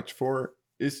a watch for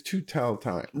is to tell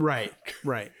time. Right.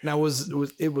 Now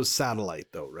it was satellite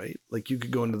though, right? Like you could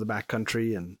go into the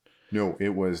backcountry and. No,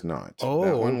 it was not. Oh,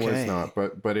 that one okay. was not.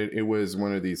 But it was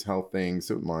one of these health things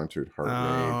that monitored heart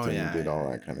rate and did all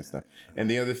that kind of stuff. And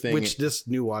the other thing, which this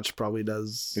new watch probably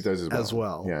does. It does as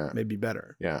well. Yeah, maybe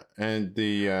better. Yeah, and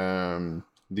the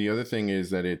other thing is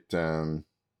that it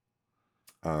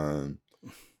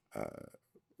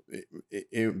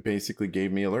basically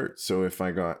gave me alerts. So if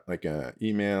I got like a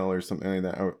email or something like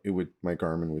that, my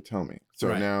Garmin would tell me.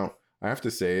 So now I have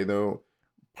to say though,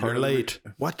 you're late.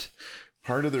 What?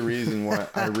 Part of the reason why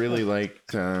I really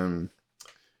liked, or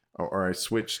I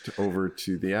switched over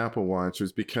to the Apple Watch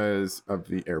was because of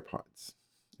the AirPods.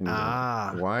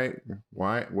 Why?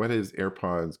 What has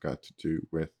AirPods got to do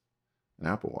with an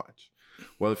Apple Watch?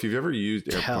 Well, if you've ever used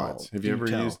AirPods, have you ever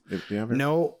used?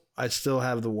 No, I still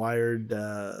have the wired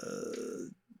 $25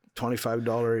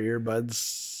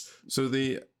 earbuds. So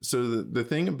the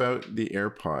thing about the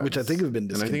AirPods, which I think have been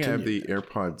discontinued. And I think I have the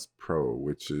AirPods Pro,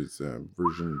 which is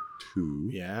version 2.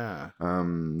 Yeah.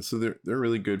 So they're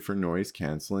really good for noise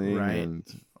canceling. Right.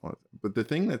 But the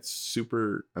thing that's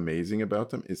super amazing about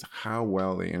them is how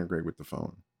well they integrate with the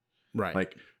phone. Right.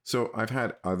 Like, so I've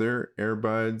had other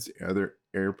earbuds, other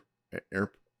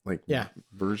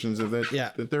versions of it.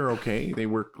 Yeah. That they're okay. They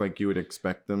work like you would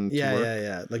expect them to work.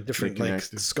 Yeah. Like different, like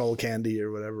Skull Candy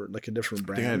or whatever, like a different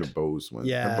brand. I think I had a Bose one.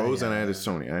 Yeah. A Bose and I had a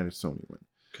Sony. I had a Sony one.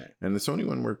 Okay. And the Sony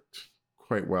one worked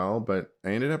quite well, but I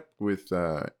ended up with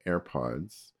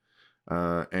AirPods.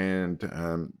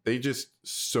 And they just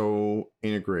so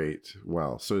integrate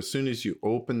well. So as soon as you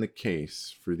open the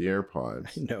case for the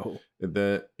AirPods, I know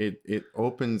that it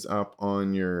opens up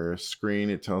on your screen.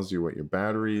 It tells you what your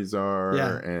batteries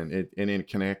are, and it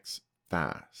connects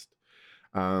fast.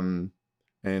 And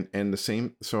the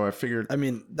same. So I figured. I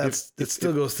mean, it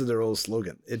still goes to their old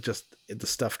slogan. The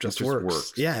stuff just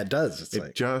works. Yeah, it does.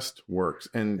 It just works,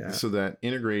 and so that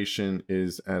integration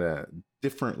is at a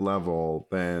different level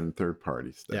than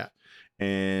third-party stuff. Yeah,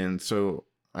 and so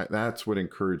that's what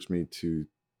encouraged me to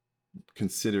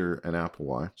consider an Apple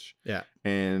Watch. Yeah,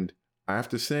 and I have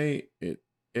to say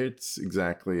it's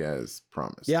exactly as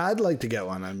promised. Yeah, I'd like to get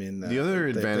one. I mean, the other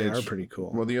advantage, they are pretty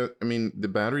cool. Well, the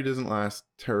battery doesn't last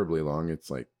terribly long. It's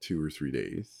like 2 or 3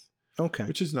 days. Okay,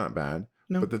 which is not bad.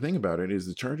 No. But the thing about it is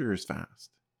the charger is fast.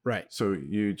 Right. So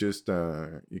you just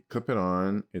you clip it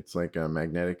on. It's like a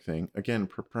magnetic thing. Again,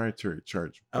 proprietary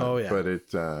charge. But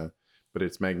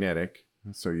it's magnetic.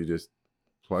 So you just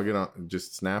plug it on,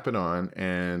 just snap it on,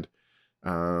 and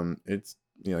it's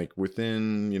like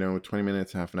within 20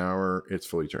 minutes, half an hour, it's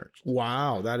fully charged.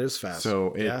 Wow, that is fast.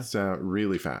 So it's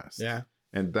really fast. Yeah.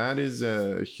 And that is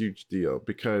a huge deal,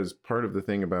 because part of the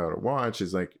thing about a watch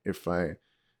is like if I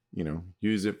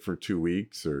use it for 2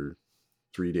 weeks or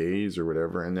 3 days or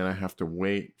whatever, and then I have to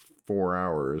wait 4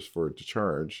 hours for it to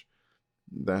charge,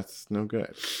 that's no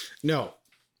good. No.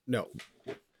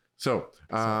 So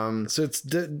it's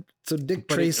Dick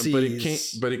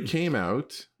Tracy. But it came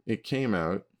out.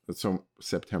 So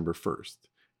September 1st,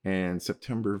 and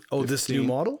September 15th, Oh, this new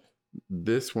model?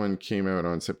 This one came out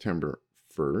on September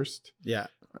 1st. Yeah.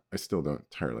 I still don't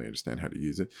entirely understand how to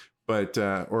use it. But,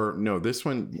 this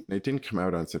one, it didn't come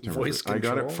out on September 1st. I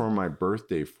got it for my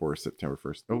birthday for September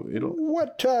 1st. Oh,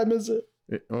 What time is it?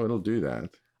 It'll do that.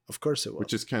 Of course it will.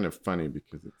 Which is kind of funny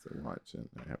because it's a watch and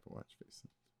I have a watch face.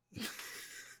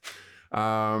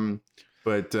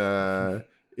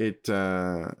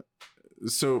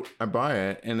 So I buy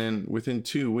it, and then within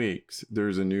 2 weeks,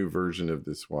 there's a new version of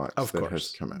this watch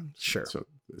has come out. Sure.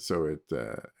 So it,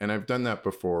 and I've done that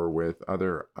before with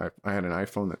other. I had an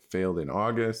iPhone that failed in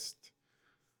August.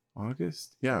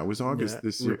 Yeah, it was August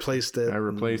this year. I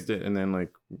replaced it, and then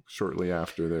like shortly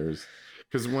after,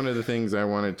 because one of the things I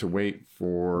wanted to wait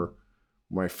for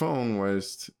my phone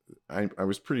was I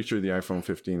was pretty sure the iPhone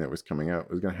 15 that was coming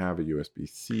out was going to have a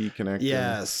USB-C connector.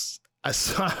 Yes. I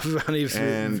saw a funny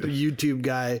YouTube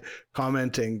guy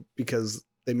commenting because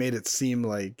they made it seem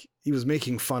like he was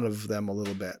making fun of them a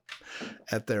little bit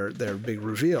at their big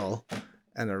reveal.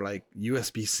 And they're like,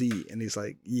 USB-C. And he's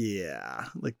like, yeah,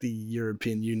 like the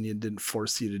European Union didn't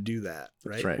force you to do that.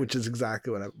 Right. Which is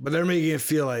exactly what but they're making it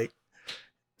feel like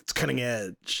it's cutting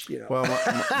edge, you know. Well,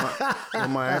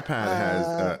 my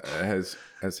iPad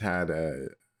has had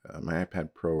my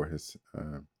iPad Pro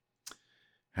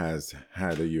has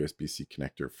had a USB-C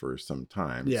connector for some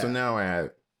time. Yeah. So now I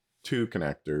have 2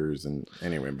 connectors, and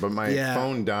anyway, but my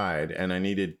phone died and I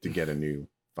needed to get a new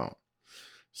phone.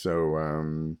 So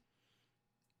I'm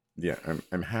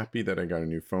happy that I got a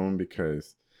new phone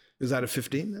because is that a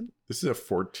 15 then? This is a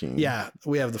 14. Yeah,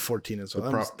 we have the 14 as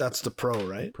well. That's the Pro,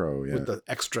 right? The Pro, yeah. With the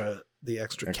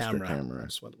extra camera. I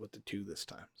just went with the 2 this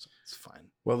time, so it's fine.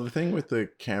 Well, the thing with the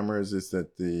cameras is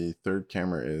that the third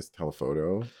camera is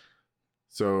telephoto.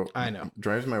 So I know it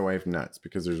drives my wife nuts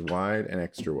because there's wide and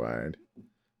extra wide,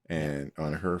 and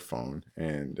on her phone,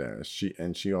 and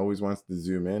she always wants to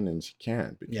zoom in and she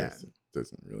can't because it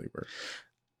doesn't really work.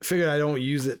 I figured I don't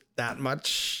use it that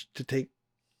much to take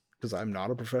because I'm not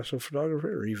a professional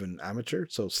photographer or even amateur.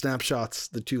 So snapshots,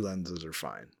 the 2 lenses are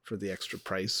fine for the extra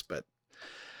price, but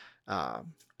I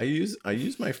use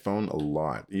my phone a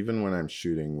lot, even when I'm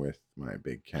shooting with my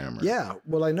big camera. Yeah,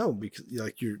 well, I know because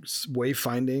like you're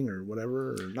wayfinding or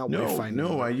whatever, or not wayfinding.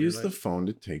 No, I use the phone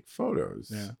to take photos.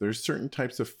 Yeah. There's certain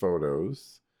types of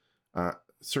photos,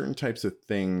 certain types of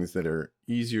things that are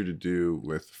easier to do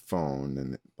with phone,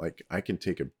 and like I can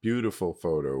take a beautiful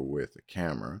photo with a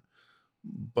camera,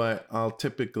 but I'll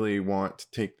typically want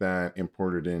to take that,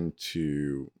 import it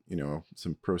into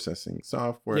some processing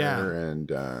software,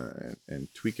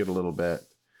 and tweak it a little bit.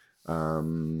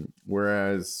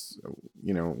 Whereas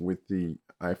with the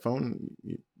iPhone,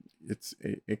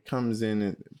 it comes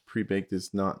in pre-baked.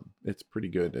 It's pretty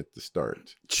good at the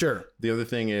start. Sure. The other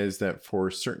thing is that for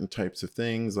certain types of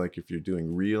things, like if you're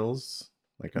doing reels,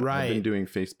 like I've been doing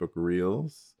Facebook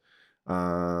reels,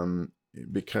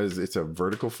 because it's a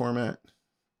vertical format.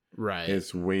 Right.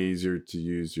 It's way easier to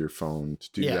use your phone to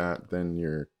do that than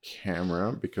your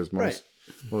camera, because most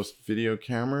video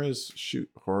cameras shoot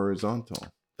horizontal.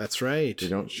 That's right. They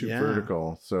don't shoot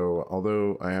vertical. So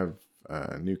although I have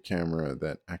a new camera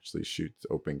that actually shoots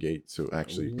open gate, so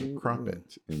actually you can crop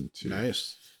it into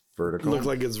vertical. Look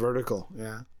like it's vertical.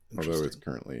 Yeah. Although it's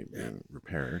currently being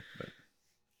repaired. But.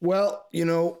 Well,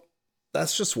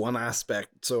 that's just one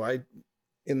aspect. So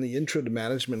in the intro to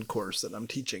management course that I'm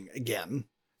teaching, again,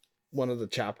 one of the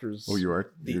chapters. Oh,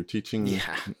 you're teaching?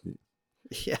 Yeah.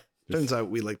 Yeah. Turns out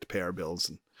we like to pay our bills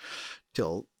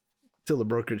until the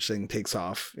brokerage thing takes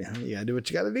off. You gotta do what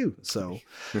you gotta do. So,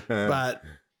 but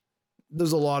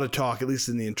there's a lot of talk, at least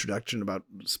in the introduction, about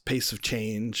pace of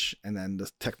change and then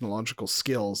the technological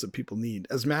skills that people need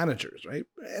as managers, right?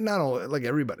 And not all, like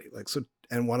everybody,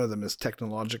 and one of them is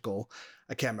technological.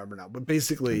 I can't remember now, but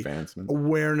basically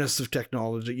awareness of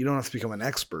technology. You don't have to become an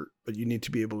expert, but you need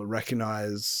to be able to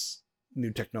recognize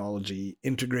new technology,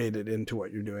 integrate it into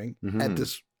what you're doing at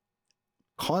this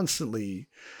constantly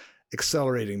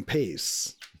accelerating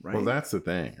pace, right? Well, that's the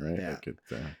thing, right? Yeah.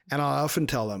 And I often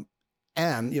tell them,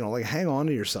 and hang on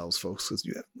to yourselves, folks, because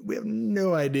we have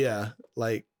no idea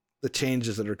like the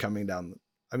changes that are coming down.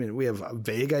 I mean, we have a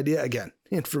vague idea, again,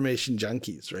 information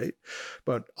junkies, right?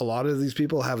 But a lot of these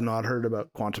people have not heard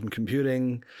about quantum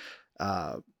computing,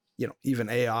 even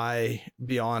AI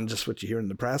beyond just what you hear in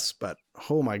the press. But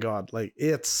oh my God, like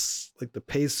it's like the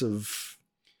pace of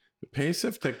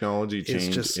technology change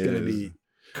is just going to be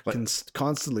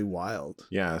constantly wild.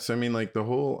 Yeah. So I mean, like the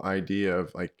whole idea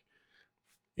of like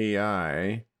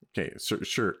AI. Okay, so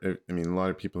sure. I mean, a lot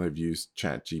of people have used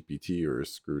ChatGPT or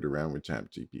screwed around with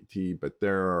ChatGPT, but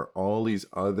there are all these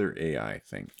other AI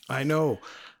things. I know.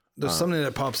 There's something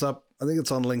that pops up. I think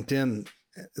it's on LinkedIn.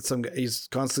 It's some guy, he's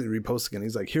constantly reposting it.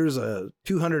 He's like, here's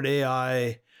 200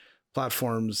 AI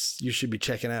platforms you should be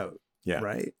checking out. Yeah.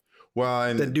 Right. Well,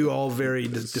 and that do all very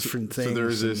different things. So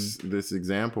there's this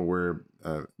example where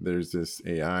there's this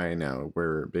AI now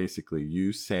where basically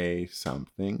you say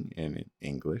something in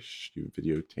English, you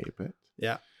videotape it.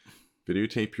 Yeah.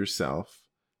 Videotape yourself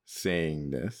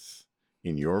saying this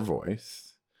in your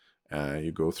voice,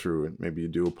 You go through it. Maybe you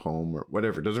do a poem or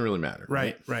whatever. It doesn't really matter.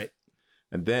 Right.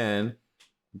 And then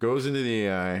goes into the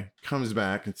AI, comes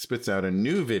back and spits out a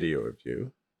new video of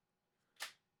you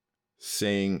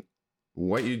saying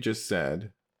what you just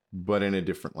said, but in a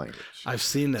different language. I've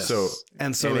seen this. So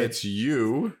and it's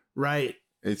you. Right.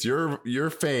 It's your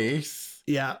face.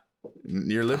 Yeah.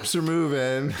 Your lips are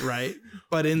moving. Right.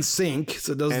 But in sync.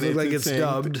 So it doesn't look like it's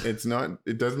dubbed.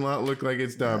 It does not look like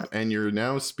it's dubbed. Yeah. And you're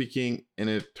now speaking in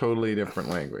a totally different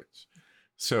language.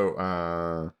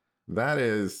 So that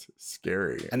is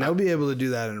scary. And they'll be able to do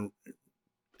that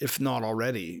if not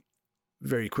already,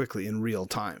 very quickly in real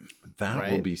time.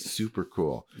 That will be super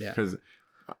cool. Yeah. Because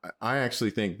I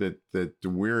actually think that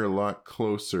we're a lot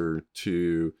closer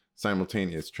to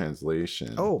simultaneous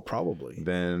translation. Oh, probably.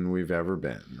 Than we've ever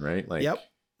been, right? Like, yep.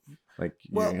 Like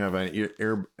you have an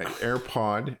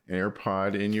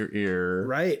AirPod in your ear,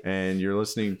 right? And you're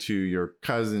listening to your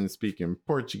cousin speaking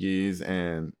Portuguese,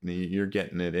 and you're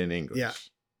getting it in English. Yeah,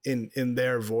 in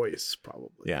their voice, probably.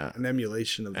 Yeah, an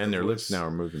emulation of. And their lips now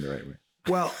are moving the right way.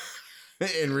 Well,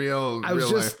 in real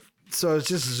life. So I was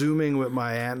just Zooming with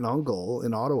my aunt and uncle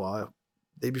in Ottawa,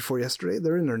 day before yesterday.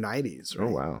 They're in their 90s, right?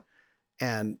 Oh wow!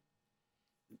 And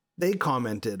they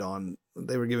commented on.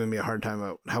 They were giving me a hard time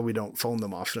about how we don't phone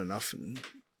them often enough, and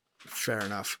fair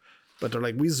enough. But they're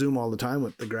like, we Zoom all the time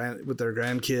with their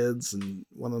grandkids, and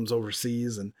one of them's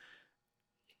overseas, and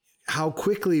how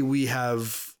quickly we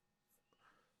have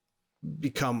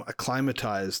become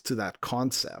acclimatized to that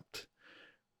concept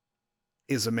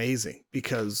is amazing.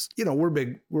 Because we're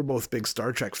both big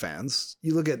Star Trek fans.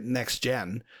 You look at Next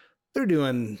Gen, they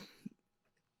don't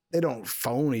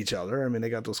phone each other. I mean, they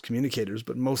got those communicators,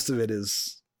 but most of it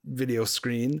is video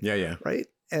screen. Yeah. Right.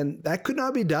 And that could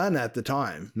not be done at the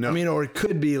time. No. I mean, or it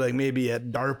could be like maybe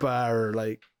at DARPA or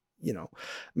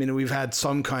we've had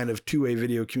some kind of two-way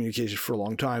video communication for a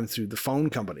long time through the phone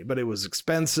company, but it was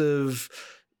expensive,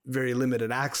 very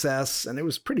limited access, and it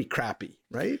was pretty crappy,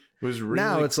 right? It was really...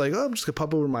 Now it's like, I'm just gonna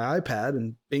pop over my iPad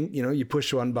and bing, you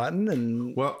push one button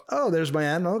and there's my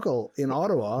aunt and uncle in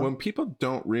Ottawa. When people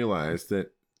don't realize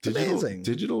that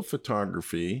digital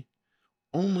photography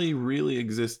only really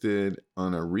existed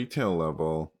on a retail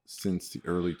level since the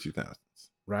early 2000s.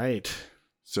 Right.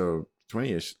 So 20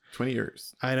 years.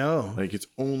 I know. Like it's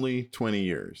only 20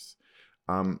 years.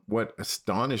 What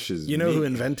astonishes me. You know who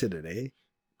invented it, eh?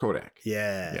 Kodak.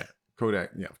 Yeah. Kodak.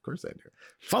 Yeah, of course I do.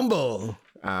 Fumble.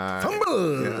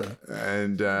 Yeah.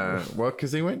 And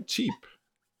because they went cheap.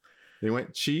 They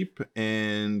went cheap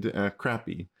and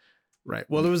crappy. Right.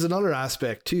 Well, there was another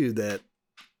aspect too that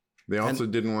they also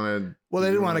didn't want to. Well, they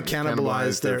didn't want to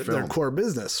cannibalize their core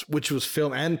business, which was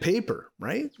film and paper,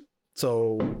 right?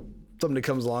 So somebody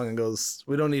comes along and goes,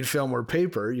 "We don't need film or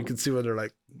paper." You can see what they're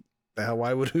like. The hell?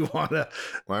 Why would we want to?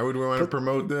 Why would we want to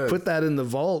promote this? Put that in the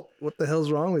vault. What the hell's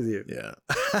wrong with you? Yeah.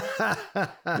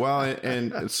 Well,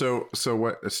 and so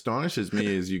what astonishes me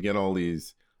is you get all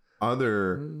these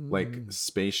other like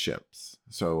spaceships.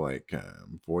 So like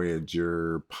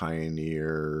Voyager,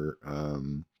 Pioneer,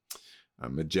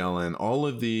 Magellan, all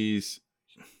of these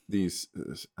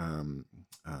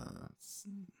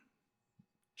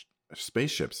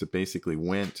spaceships that basically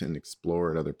went and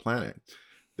explored other planets.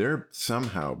 They're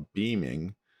somehow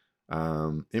beaming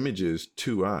images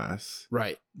to us,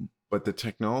 right? But the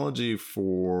technology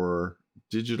for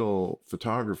digital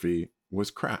photography was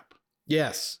crap.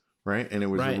 Yes. Right, and it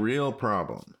was a real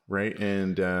problem, right?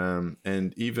 And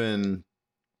even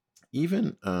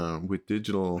with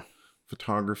digital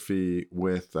photography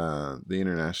with the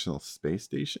International Space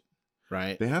Station,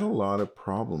 right? They had a lot of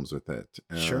problems with it.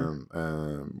 Sure.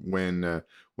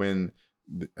 When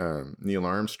Neil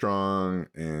Armstrong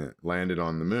landed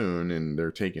on the moon and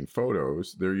they're taking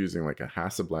photos, they're using like a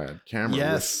Hasselblad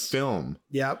camera with film.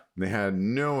 Yep. They had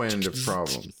no end of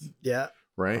problems. Yeah.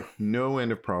 Right? No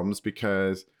end of problems,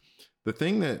 because the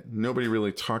thing that nobody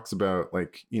really talks about,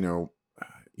 like,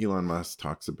 Elon Musk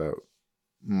talks about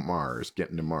Mars,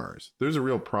 getting to Mars. There's a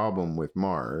real problem with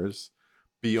Mars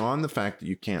beyond the fact that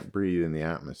you can't breathe in the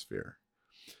atmosphere.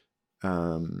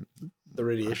 The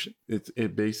radiation.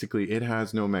 It basically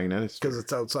has no magnetosphere because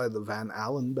it's outside the Van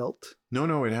Allen belt.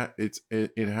 No, it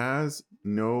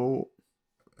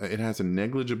has a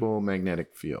negligible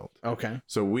magnetic field. Okay.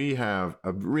 So we have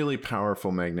a really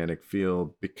powerful magnetic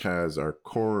field because our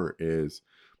core is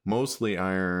mostly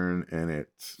iron and it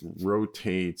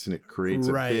rotates and it creates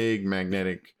a big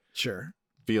magnetic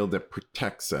field that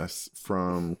protects us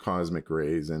from cosmic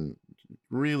rays and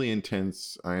really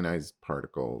intense ionized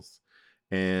particles.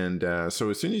 And so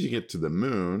as soon as you get to the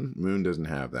moon doesn't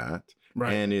have that,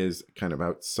 and is kind of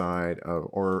outside of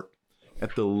or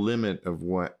at the limit of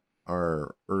what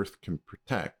our Earth can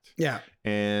protect. Yeah.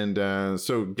 And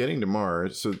so getting to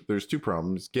Mars, so there's two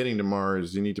problems. Getting to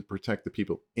Mars, you need to protect the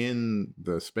people in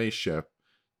the spaceship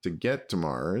to get to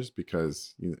Mars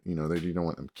because you don't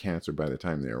want them cancer by the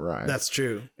time they arrive. That's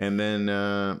true. And then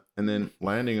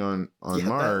landing on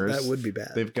Mars, that would be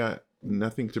bad. They've got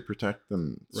nothing to protect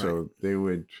them, so they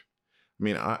would. I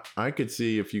mean, I could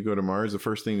see if you go to Mars, the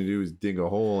first thing to do is dig a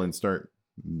hole and start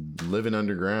living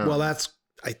underground. Well,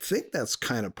 I think that's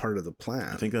kind of part of the plan.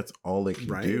 I think that's all they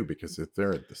can do because if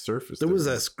they're at the surface. There was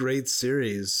this great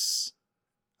series.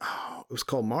 Oh, it was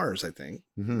called Mars, I think.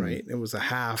 Mm-hmm. Right. It was a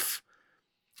half.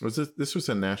 This was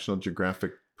a National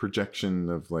Geographic projection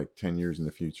of like 10 years in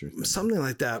the future. Something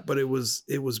like that. But it was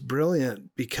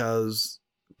brilliant because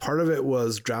part of it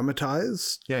was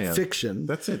dramatized fiction.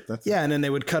 That's it. And then they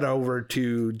would cut over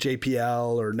to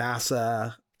JPL or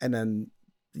NASA, and then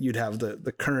you'd have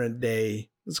the current day.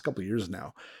 It's a couple of years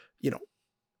now,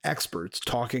 experts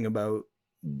talking about,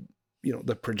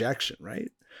 the projection, right?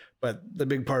 But the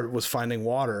big part was finding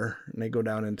water, and they go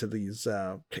down into these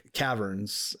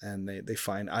caverns and they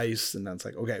find ice, and that's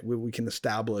like, okay, we can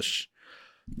establish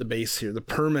the base here. The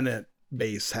permanent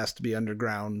base has to be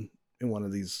underground in one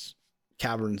of these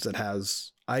caverns that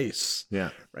has ice.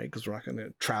 Yeah. Right. Because we're not going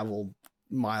to travel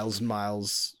miles and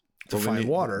miles to find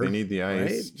water. They need the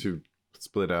ice to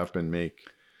split up and make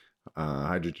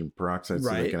hydrogen peroxide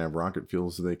so they can have rocket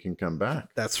fuel so they can come back.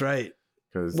 That's right.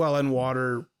 And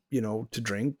water, to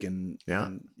drink and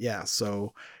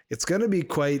so it's going to be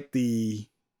quite the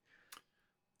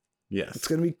it's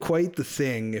going to be quite the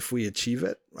thing if we achieve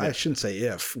it. I shouldn't say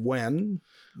when,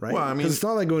 right? Well, I mean, it's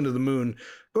not like going to the moon.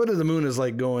 Going to the moon is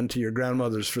like going to your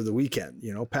grandmother's for the weekend,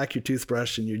 pack your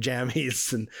toothbrush and your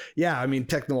jammies. And I mean,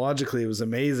 technologically it was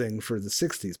amazing for the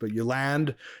 60s, but you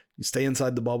land, you stay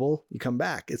inside the bubble, you come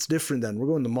back. It's different than we're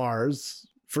going to Mars.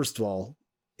 First of all,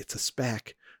 it's a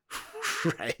speck.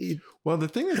 Right. Well, the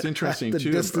thing that's interesting the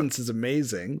too. The distance is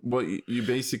amazing. Well, you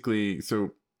basically,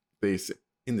 so they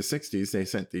in the 60s they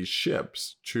sent these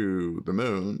ships to the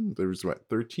moon. There was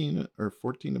 13 or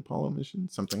 14 Apollo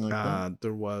missions, something like that.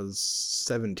 There was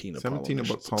 17 Apollo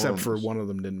missions, except for one of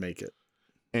them didn't make it.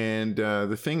 And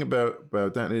the thing about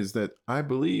that is that I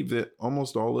believe that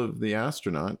almost all of the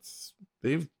astronauts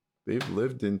they've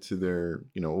lived into their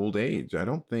old age. I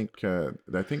don't think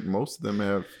I think most of them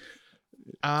have.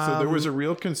 So there was a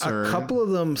real concern. A couple of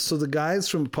them. So the guys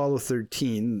from Apollo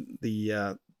 13,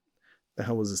 the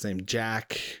hell was his name?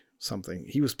 Jack something.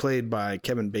 He was played by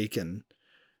Kevin Bacon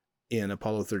in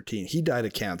Apollo 13. He died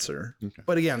of cancer. Okay.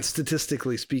 But again,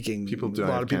 statistically speaking, a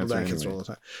lot of people die of cancer all the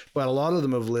time. But a lot of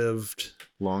them have lived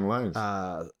long lives.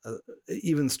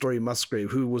 Even Story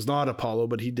Musgrave, who was not Apollo,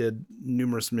 but he did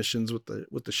numerous missions with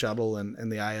the shuttle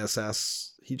and the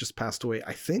ISS. He just passed away,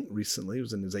 I think, recently. He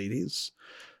was in his 80s.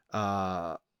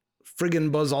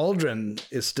 Friggin' Buzz Aldrin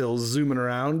is still zooming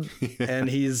around and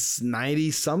he's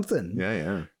 90 something.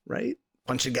 Yeah. Right.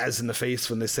 Punching guys in the face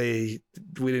when they say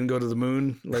we didn't go to the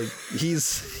moon. Like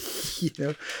he's,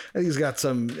 I think he's got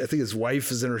I think his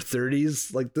wife is in her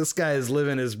 30s. Like this guy is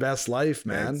living his best life,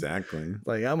 man. Yeah, exactly.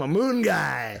 Like I'm a moon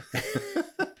guy.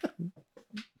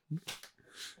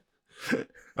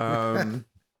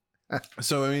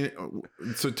 So, I mean,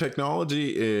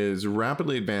 technology is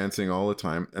rapidly advancing all the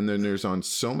time. And then there's on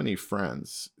so many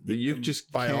fronts that you just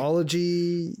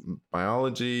biology,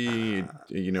 like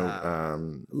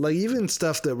even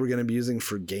stuff that we're going to be using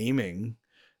for gaming,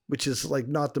 which is like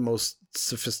not the most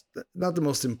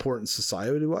important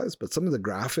society wise, but some of the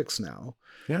graphics now,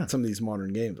 some of these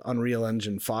modern games, Unreal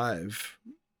Engine 5,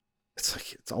 it's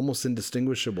like it's almost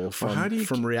indistinguishable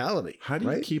from reality. How do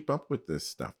you keep up with this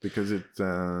stuff? Because it's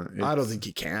I don't think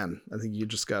you can. I think you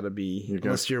just got to be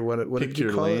unless you're what did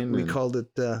you call it? We called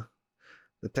it the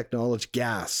technology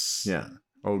gas. Yeah.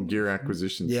 Oh, gear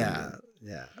acquisition. Yeah. Syndrome.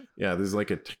 Yeah. There's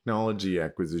like a technology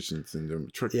acquisition syndrome.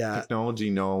 Technology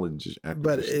knowledge acquisition.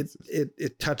 But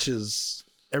it touches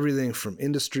everything from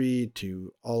industry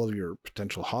to all of your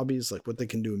potential hobbies, like what they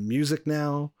can do in music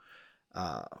now.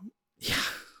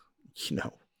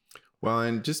 Well,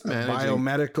 and just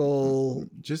biomedical,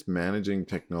 just managing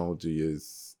technology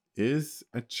is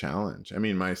a challenge. I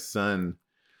mean, my son,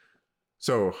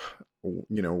 so,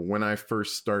 when I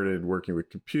first started working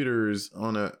with computers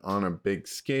on a big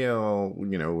scale,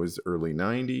 it was early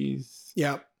 90s.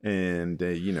 Yeah. And,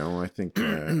 I think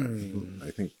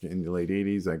in the late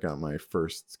 80s, I got my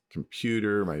first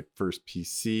computer, my first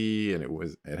PC, and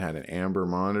it had an Amber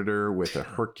monitor with a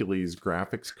Hercules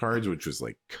graphics cards, which was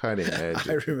like cutting edge.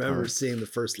 I remember seeing the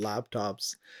first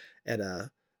laptops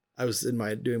I was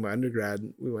doing my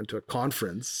undergrad. We went to a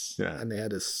conference and they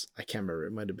had this, I can't remember,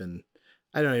 it might've been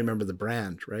I don't even remember the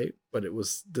brand, right? But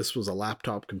this was a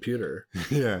laptop computer.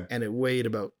 Yeah. And it weighed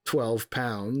about 12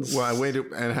 pounds. Well, I waited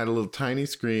and had a little tiny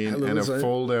screen and a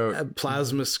fold out. A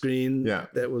plasma screen. Yeah.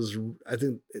 That was, I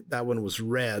think that one was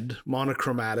red,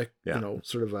 monochromatic, yeah.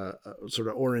 sort of a sort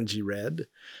of orangey red.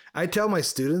 I tell my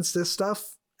students this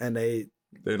stuff and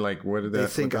they're like, what did they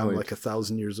think I'm like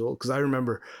 1,000 years old. Cause I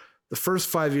remember the first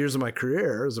 5 years of my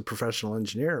career as a professional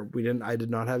engineer, I did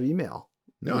not have email.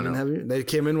 They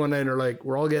came in one night and they're like,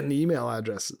 we're all getting email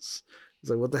addresses. It's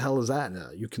like, what the hell is that now?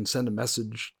 You can send a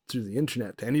message through the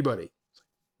internet to anybody.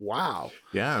 Wow.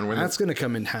 Yeah. And that's going to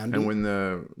come in handy. And when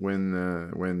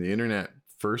the internet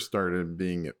first started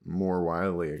being more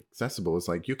widely accessible, it's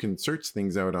like, you can search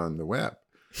things out on the web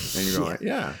and you go like,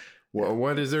 yeah, well,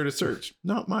 what is there to search?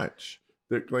 Not much.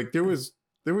 There was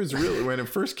really, when it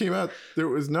first came out, there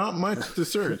was not much to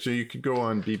search. So you could go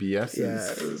on BBS's.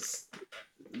 Yeah. It was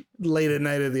late at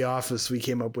night at the office, we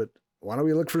came up with, why don't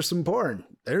we look for some porn?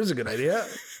 There's a good idea.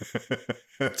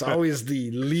 It's always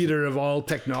the leader of all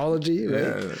technology,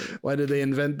 right? Yeah. Why did they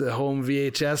invent the home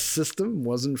VHS system?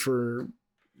 Wasn't for,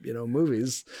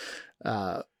 movies.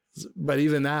 But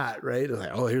even that, right? Like,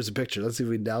 oh, here's a picture. Let's see if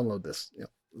we can download this.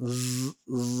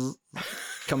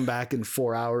 Come back in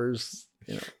 4 hours.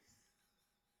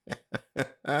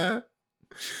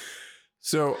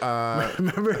 So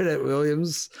remember at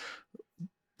Williams,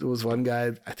 there was one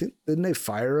guy, I think, didn't they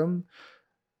fire him?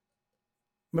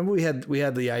 Remember we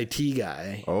had the IT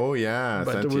guy. Oh yeah,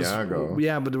 but Santiago.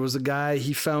 But there was a guy,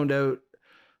 he found out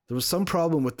there was some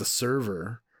problem with the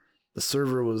server. The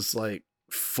server was like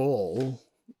full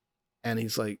and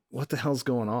he's like, what the hell's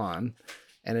going on?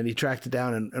 And then he tracked it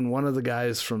down and one of the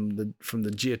guys from the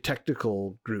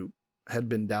geotechnical group had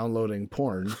been downloading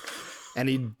porn. And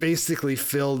he basically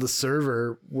filled the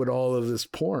server with all of this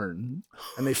porn.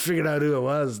 And they figured out who it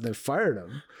was and they fired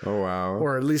him. Oh, wow.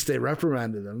 Or at least they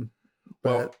reprimanded him.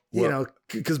 But,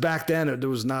 because back then there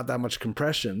was not that much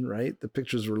compression, right? The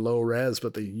pictures were low res,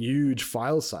 but the huge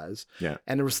file size. Yeah.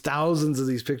 And there was thousands of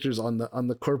these pictures on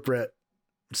the corporate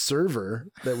server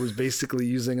that was basically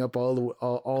using up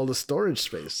all the storage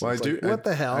space. Well, what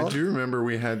the hell? I do remember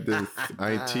we had this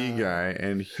IT guy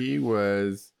and he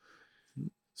was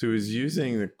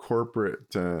using the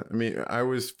corporate, I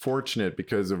was fortunate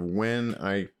because of when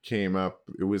I came up,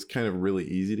 it was kind of really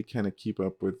easy to kind of keep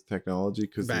up with technology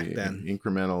because the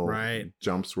incremental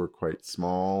jumps were quite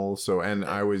small. So, and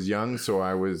I was young, so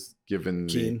I was given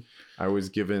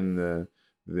the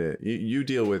you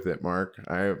deal with it, Mark.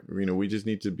 We just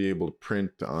need to be able to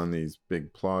print on these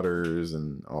big plotters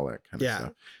and all that kind of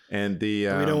stuff. And we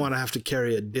don't want to have to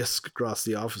carry a disc across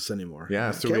the office anymore.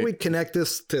 Yeah. So we connect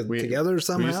this together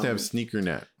somehow? We used to have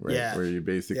SneakerNet, right? Yeah. Where you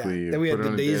basically Then we had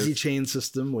the daisy chain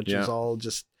system, which is all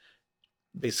just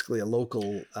basically a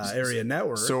local area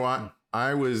network. So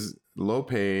I was low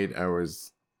paid. I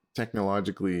was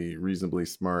technologically reasonably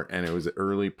smart, and it was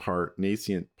an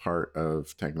nascent part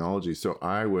of technology. So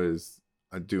I was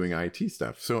doing IT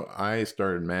stuff. So I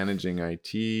started managing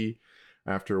IT.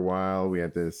 After a while, we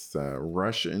had this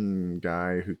Russian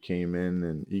guy who came in,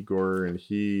 and Igor, and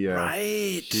he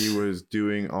was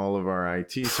doing all of our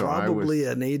IT. Probably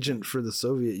an agent for the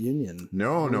Soviet Union.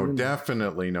 No,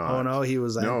 definitely not. Oh no, he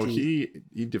was IT. No, he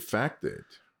defected.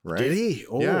 Right? Did he?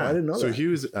 Oh, yeah. I didn't know that. So he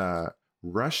was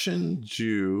Russian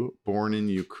Jew born in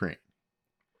Ukraine,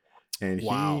 and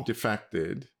he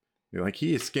defected,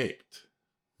 he escaped,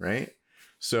 right?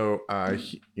 So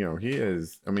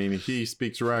he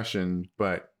speaks Russian,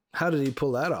 but how did he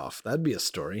pull that off? That'd be a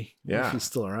story. Yeah, if he's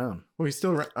still around. Well, he's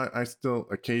still. I still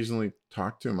occasionally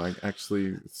talk to him. I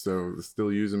actually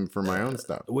still use him for my own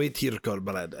stuff. Wait here,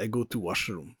 Brad. I go to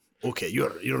washroom. Okay,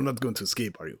 you're not going to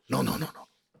escape, are you? No.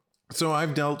 So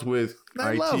I've dealt with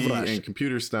IT and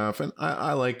computer stuff, and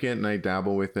I like it, and I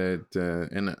dabble with it,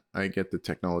 and I get the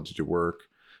technology to work.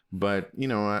 But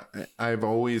I've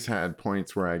always had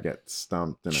points where I get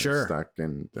stumped and I'm stuck,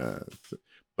 and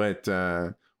but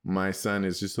my son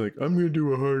is just like, I'm gonna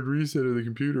do a hard reset of the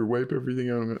computer, wipe everything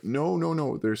out.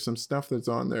 No. There's some stuff that's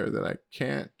on there that I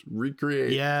can't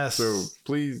recreate. Yes. So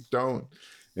please don't.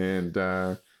 And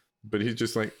but he's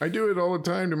just like, I do it all the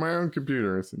time to my own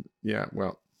computer. I said, yeah,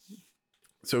 well.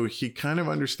 So he kind of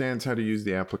understands how to use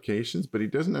the applications, but he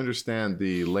doesn't understand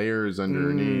the layers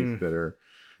underneath that are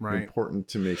important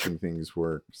to making things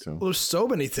work. So there's so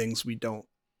many things we don't.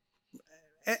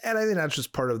 And I think that's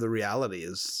just part of the reality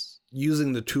is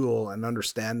using the tool and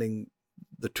understanding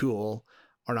the tool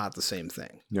are not the same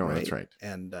thing. No, that's right.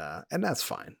 And that's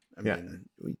fine. I mean,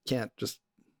 we can't just,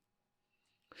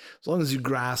 as long as you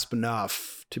grasp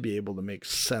enough to be able to make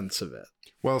sense of it.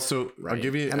 Well, so Right? I'll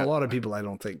give you, and a lot of people I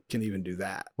don't think can even do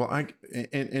that. well,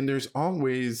 and there's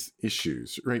always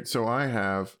issues, right? So I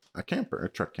have a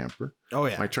truck camper. Oh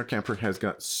yeah. My truck camper has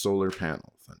got solar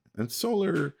panels on it. And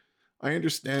solar, I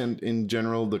understand in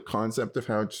general the concept of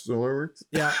how solar works.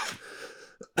 Yeah.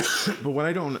 But what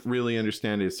I don't really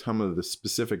understand is some of the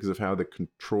specifics of how the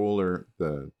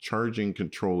charging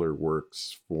controller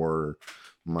works for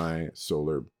my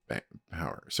solar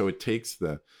power. So it takes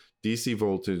the DC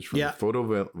voltage from the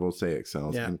photovoltaic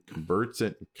cells and converts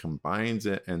it, and combines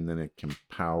it, and then it can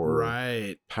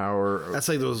power. That's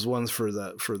like those ones for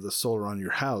the solar on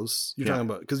your house. You're talking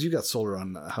about, because you got solar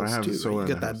on the house too. Right?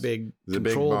 You got that big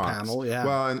control panel. Yeah.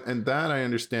 Well, and that I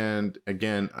understand.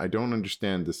 Again, I don't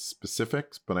understand the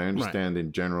specifics, but I understand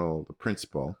in general the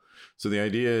principle. So the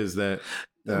idea is that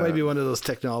it might be one of those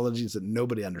technologies that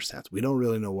nobody understands. We don't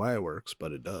really know why it works,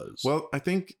 but it does. Well, I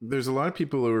think there's a lot of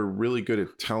people who are really good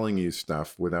at telling you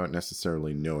stuff without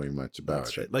necessarily knowing much about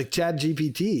it. Right. Like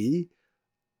ChatGPT,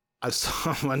 I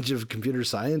saw a bunch of computer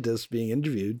scientists being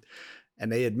interviewed,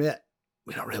 and they admit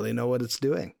we don't really know what it's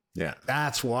doing. Yeah.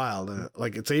 That's wild.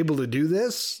 Like it's able to do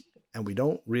this, and we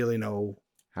don't really know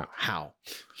how.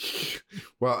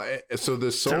 Well, so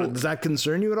does that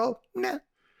concern you at all? Nah.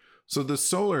 So the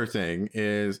solar thing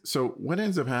is, so what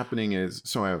ends up happening is,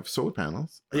 so I have solar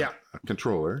panels, a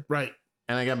controller, right,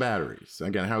 and I got batteries. I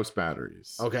got house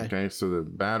batteries. Okay. So the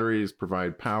batteries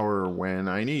provide power when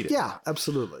I need it. Yeah,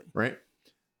 absolutely. Right.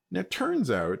 Now it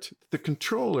turns out the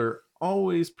controller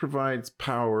always provides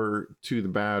power to the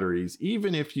batteries,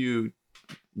 even if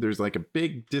there's like a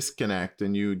big disconnect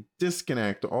and you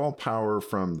disconnect all power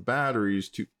from the batteries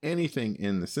to anything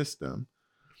in the system.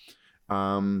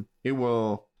 It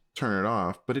will turn it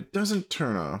off, but it doesn't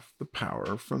turn off the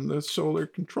power from the solar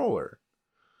controller.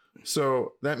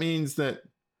 So that means that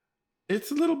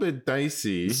it's a little bit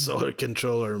dicey. The solar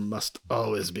controller must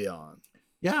always be on.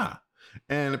 Yeah.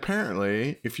 And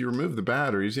apparently, if you remove the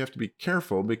batteries, you have to be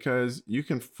careful because you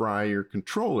can fry your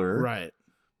controller. Right.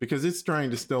 Because it's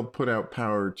trying to still put out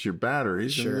power to your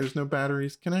batteries, and there's no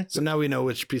batteries connected. So now we know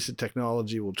which piece of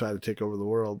technology will try to take over the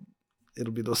world.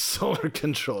 It'll be those solar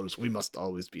controllers. We must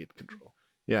always be in control.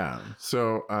 Yeah.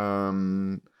 So,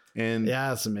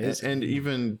 it's amazing. And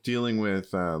even dealing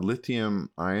with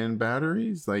lithium ion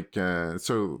batteries,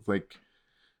 so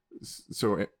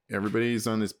everybody's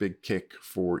on this big kick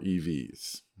for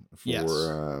EVs,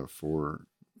 for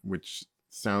which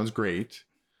sounds great.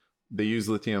 They use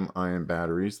lithium ion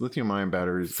batteries. Lithium ion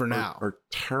batteries for now are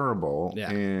terrible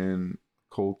in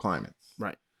cold climates.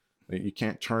 Right. You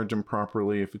can't charge them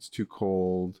properly if it's too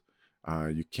cold.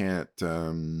 You can't.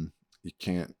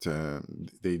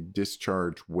 They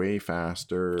discharge way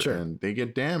faster, and they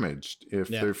get damaged if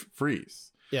they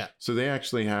freeze. Yeah. So they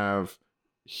actually have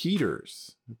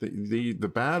heaters.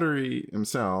 The battery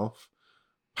himself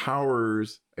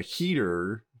powers a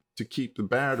heater to keep the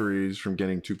batteries from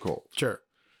getting too cold. Sure.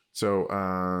 So,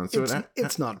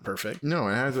 it's not perfect. No,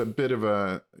 it has a bit of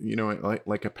a,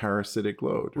 like a parasitic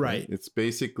load. Right. It's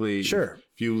basically, if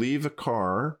you leave a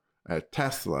car, a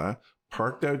Tesla,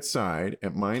 parked outside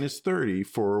at -30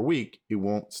 for a week, it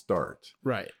won't start.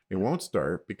 Right. It won't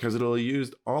start because it'll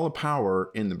use all the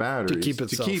power in the batteries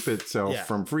to keep itself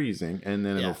from freezing, and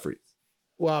then it'll freeze.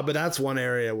 Well, but that's one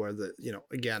area where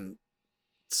again,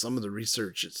 some of the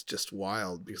research is just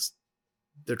wild because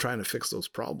they're trying to fix those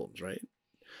problems, right?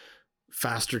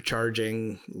 Faster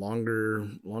charging, longer,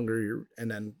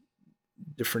 and then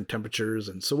different temperatures.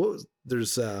 And so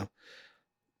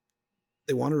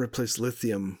they want to replace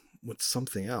lithium with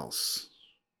something else.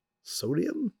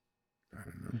 Sodium? I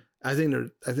don't know.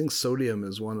 I think sodium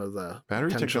is one of the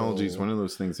battery technology is one of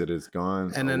those things that has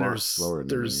gone and then slower.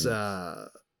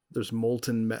 There's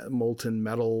molten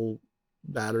metal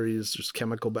batteries. There's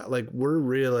chemical we're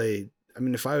really. I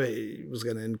mean, if I was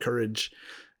going to encourage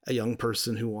a young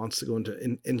person who wants to go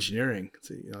into engineering,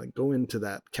 go into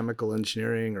that chemical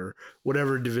engineering or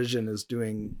whatever division is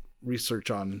doing research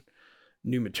on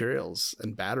new materials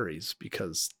and batteries,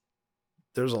 because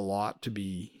there's a lot to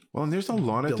be. Well, and there's a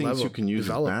lot of things you can use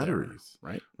with batteries,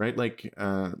 there, right? Right. Like,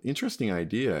 interesting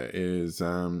idea is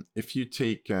if you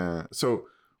take, so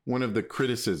one of the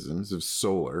criticisms of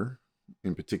solar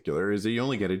in particular is that you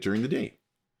only get it during the day.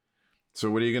 So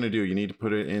what are you going to do? You need to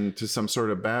put it into some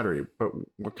sort of battery. But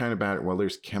what kind of battery? Well,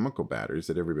 there's chemical batteries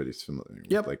that everybody's familiar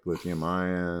with, like lithium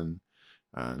ion,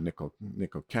 nickel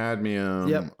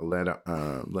cadmium, lead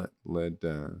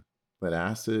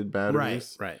acid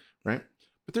batteries. Right.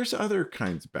 But there's other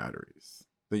kinds of batteries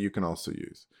that you can also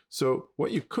use. So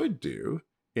what you could do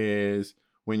is,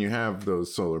 when you have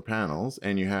those solar panels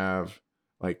and you have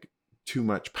like too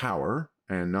much power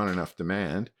and not enough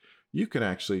demand, you could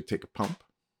actually take a pump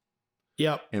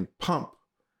Yep. and pump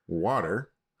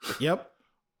water Yep.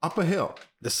 up a hill.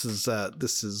 This is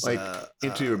like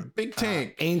into a big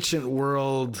tank. Ancient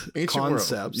world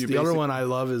concepts. The other one I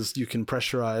love is you can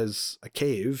pressurize a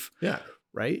cave. Yeah.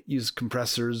 Right. Use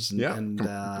compressors and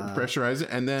pressurize it,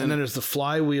 and then there's the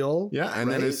flywheel. Yeah, and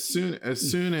then as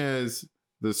soon as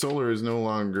the solar is no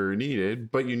longer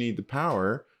needed, but you need the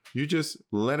power, you just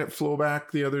let it flow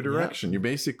back the other direction. You're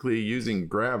basically using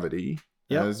gravity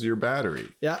as your battery.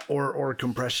 Yeah, or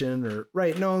compression or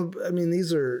right. No, I mean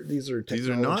these are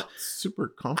not super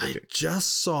complicated. I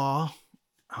just saw,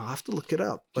 I'll have to look it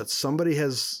up, but somebody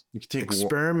has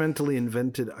experimentally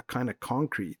invented a kind of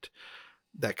concrete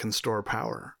that can store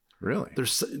power. Really?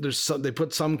 There's they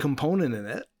put some component in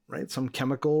it, right? Some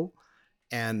chemical,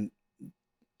 and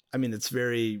I mean it's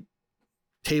very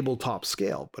tabletop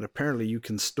scale, but apparently you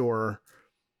can store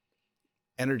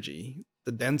energy.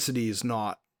 The density is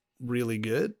not really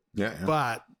good. Yeah.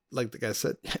 But like the guy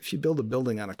said, if you build a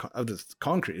building out of this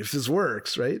concrete, if this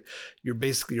works, right, you're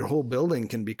basically your whole building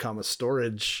can become a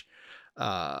storage,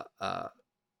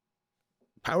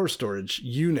 power storage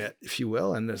unit, if you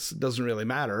will. And this doesn't really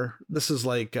matter. This is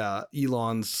like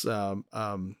Elon's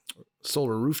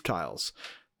solar roof tiles.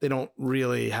 They don't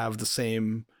really have the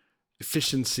same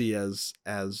efficiency as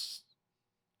a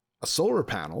solar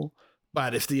panel,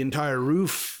 but if the entire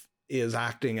roof is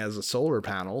acting as a solar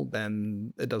panel,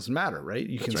 then it doesn't matter, right?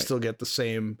 You can still get the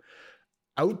same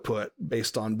output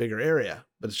based on bigger area,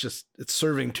 but it's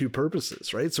serving two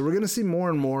purposes, right? So we're going to see more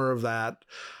and more of that.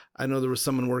 I know there was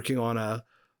someone working on a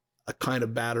kind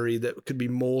of battery that could be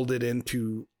molded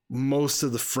into most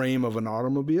of the frame of an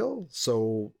automobile.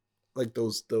 So like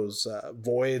those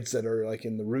voids that are like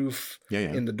in the roof,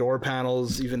 in the door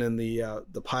panels, even in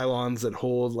the pylons that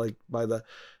hold like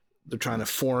they're trying to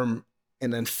form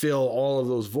and then fill all of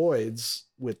those voids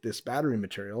with this battery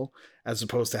material, as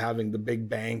opposed to having the big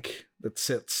bank that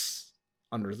sits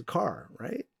under the car,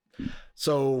 right?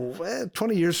 So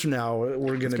 20 years from now,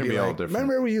 we're going to be like,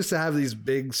 remember we used to have these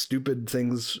big, stupid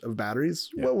things of batteries?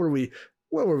 Yeah. What were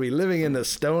we living in the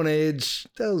Stone Age?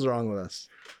 What was wrong with us?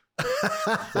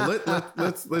 Well,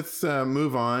 let's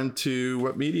move on to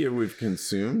what media we've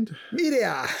consumed.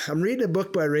 Media. I'm reading a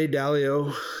book by Ray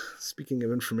Dalio. Speaking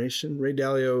of information, Ray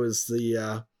Dalio is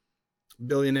the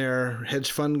billionaire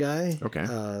hedge fund guy. Okay.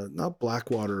 Not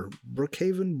Blackwater,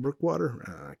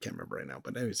 Brookwater. I can't remember right now.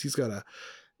 But anyways, he's got a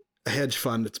hedge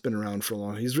fund that's been around for a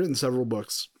long time. He's written several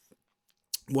books.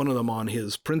 One of them on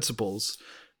his principles,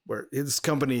 where his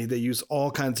company, they use all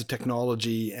kinds of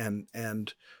technology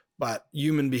but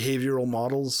human behavioral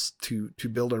models to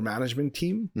build our management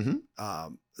team.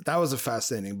 Mm-hmm. That was a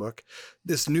fascinating book.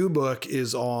 This new book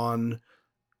is on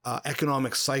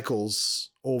economic cycles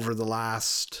over the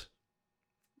last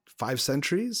 5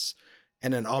 centuries,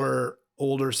 and then other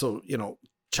older, so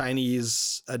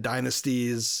Chinese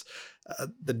dynasties,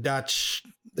 the Dutch,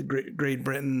 the Great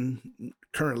Britain,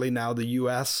 currently now the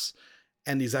US,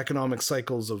 and these economic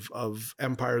cycles of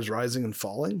empires rising and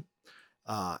falling,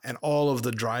 and all of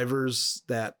the drivers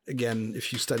that, again,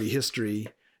 if you study history,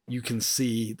 you can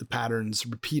see the patterns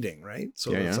repeating, right?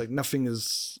 So it's like nothing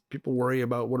is, people worry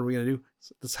about what are we going to do?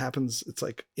 This happens. It's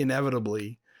like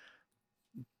inevitably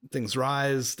things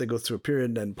rise, they go through a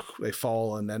period, and they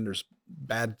fall, and then there's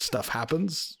bad stuff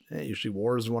happens, usually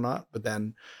wars and whatnot. But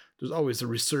then there's always a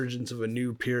resurgence of a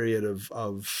new period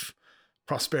of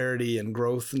prosperity and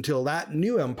growth until that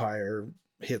new empire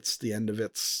hits the end of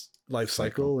its life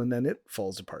cycle, and then it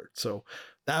falls apart. So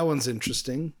that one's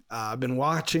interesting. I've been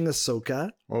watching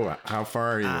Ahsoka. Oh, how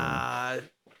far are you?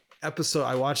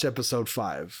 I watched episode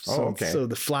 5. So, okay. So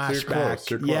the flashback.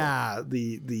 You're close. Yeah.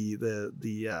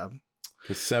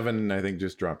 The 7, I think,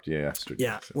 just dropped yesterday.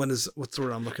 Yeah. So. What's the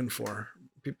word I'm looking for?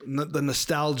 The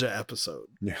nostalgia episode.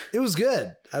 Yeah. It was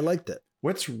good. I liked it.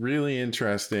 What's really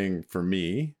interesting for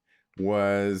me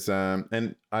was,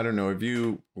 and I don't know, have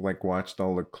you watched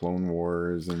all the Clone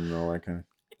Wars and all that kind of?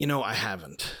 I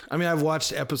haven't. I mean, I've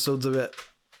watched episodes of it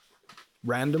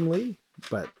randomly,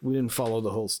 but we didn't follow the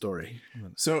whole story.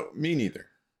 So me neither.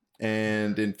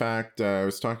 And in fact, I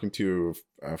was talking to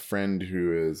a friend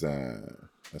who is a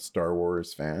Star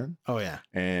Wars fan. Oh yeah.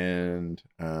 And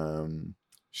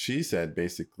she said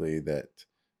basically that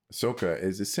Ahsoka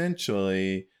is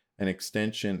essentially an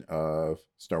extension of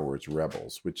Star Wars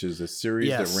Rebels, which is a series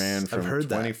that ran from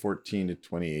 2014 to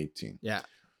 2018. Yeah.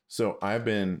 So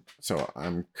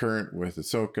I'm current with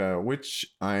Ahsoka, which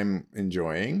I'm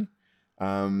enjoying.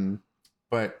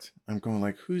 But I'm going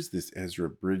like, who's this Ezra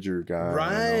Bridger guy?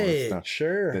 Right.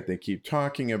 Sure. That they keep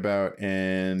talking about.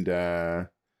 And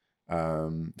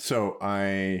so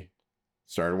I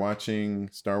started watching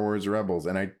Star Wars Rebels,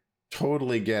 and I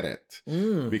totally get it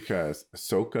because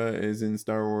Ahsoka is in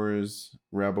Star Wars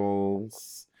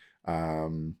Rebels.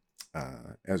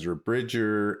 Ezra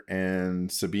Bridger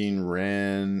and Sabine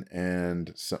Wren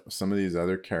and some of these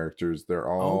other characters,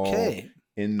 they're all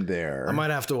in there. I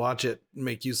might have to watch it,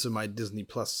 make use of my Disney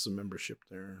Plus membership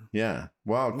there. Yeah.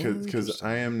 Well, because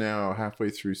I am now halfway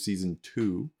through season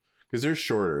 2, because they're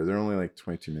shorter. They're only like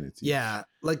 22 minutes each. Yeah.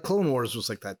 Like Clone Wars was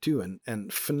like that too.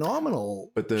 And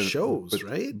phenomenal shows,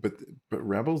 right? But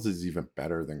Rebels is even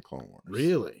better than Clone Wars.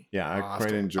 Really? Yeah. I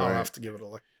quite enjoy it. I'll have to give it a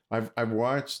look. I've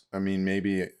watched, I mean,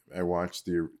 maybe I watched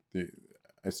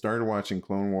I started watching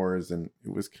Clone Wars and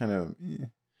it was kind of,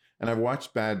 and I've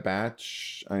watched Bad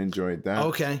Batch. I enjoyed that.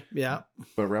 Okay. Yeah.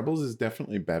 But Rebels is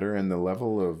definitely better. And the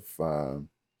level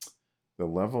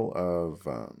of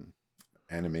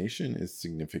animation is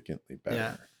significantly better.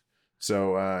 Yeah.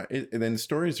 So, then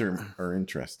stories are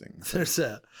interesting. There's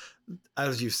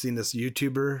as you've seen, this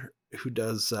YouTuber who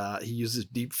does, he uses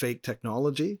deep fake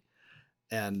technology,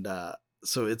 and,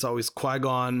 so it's always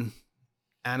Qui-Gon,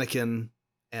 Anakin,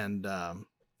 and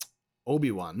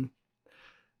Obi-Wan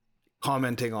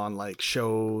commenting on like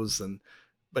shows,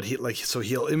 but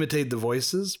he'll imitate the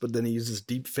voices, but then he uses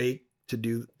deep fake to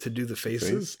do the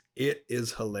faces. It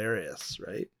is hilarious,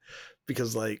 right?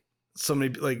 Because like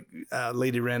somebody like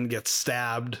Lady Wren gets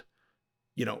stabbed,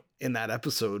 in that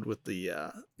episode with the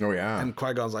and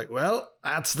Qui-Gon's like, well,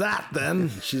 that's that then.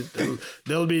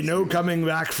 There'll be no coming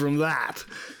back from that.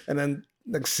 And then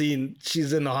next scene,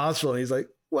 she's in the hospital and he's like,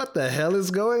 what the hell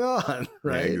is going on?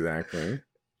 Right? Yeah, exactly.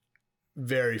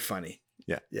 Very funny.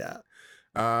 Yeah. Yeah.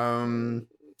 The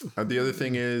other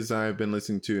thing is I've been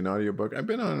listening to an audiobook. I've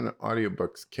been on an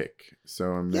audiobooks kick. So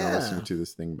I'm now listening to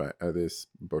this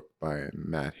book by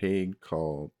Matt Haig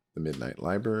called The Midnight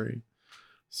Library.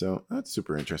 So that's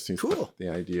super interesting. Cool. The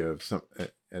idea of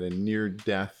at a near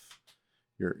death,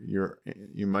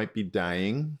 you might be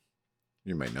dying.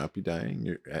 You might not be dying.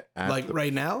 You're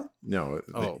right now? No.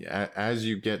 As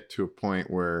you get to a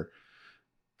point where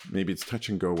maybe it's touch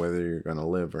and go whether you're going to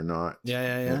live or not. Yeah.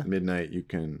 At midnight, you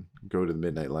can go to the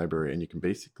Midnight Library and you can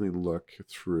basically look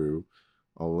through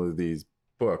all of these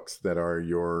books that are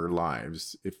your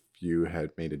lives if you had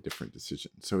made a different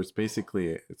decision. So it's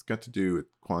got to do with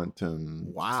quantum.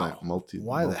 Wow.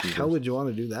 Why the hell would you want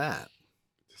to do that?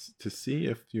 To see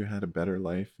if you had a better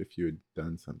life if you had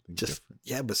done something different.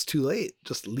 Yeah, but it's too late.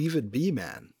 Just leave it be,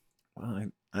 man. Well,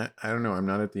 I don't know. I'm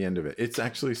not at the end of it. It's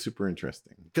actually super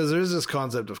interesting. Because there's this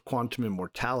concept of quantum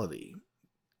immortality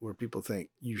where people think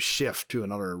you shift to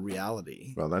another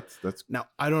reality. Well, that's now,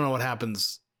 I don't know what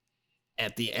happens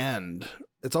at the end.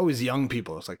 It's always young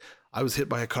people. It's like, I was hit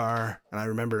by a car and I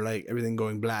remember like everything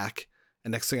going black.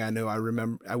 And next thing I know,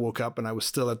 I woke up and I was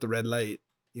still at the red light,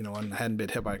 and hadn't been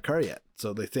hit by a car yet.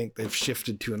 So they think they've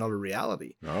shifted to another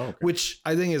reality, which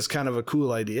I think is kind of a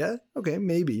cool idea. Okay,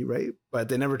 maybe, right? But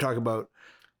they never talk about,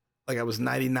 like, I was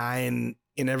 99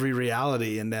 in every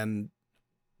reality and then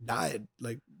died.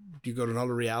 Like, do you go to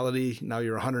another reality? Now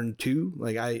you're 102.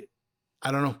 Like, I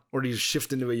don't know. Or do you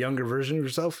shift into a younger version of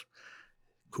yourself?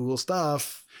 Cool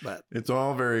stuff. But it's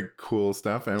all very cool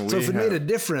stuff. And so if it made a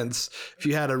difference, if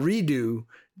you had a redo,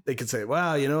 they could say,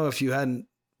 wow, if you hadn't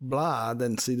blah,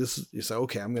 then see this, you say,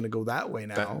 okay, I'm going to go that way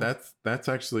now. That's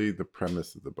actually the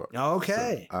premise of the book.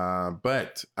 Okay. So,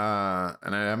 but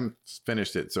and I haven't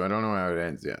finished it, so I don't know how it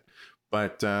ends yet.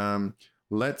 But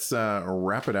let's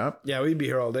wrap it up. Yeah, we'd be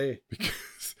here all day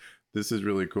because this is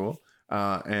really cool.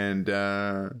 And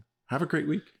have a great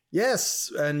week.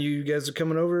 Yes, and you guys are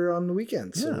coming over on the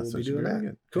weekend, so we'll be doing that.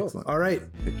 Good. Cool. Excellent. All right.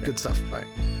 Good stuff. Bye.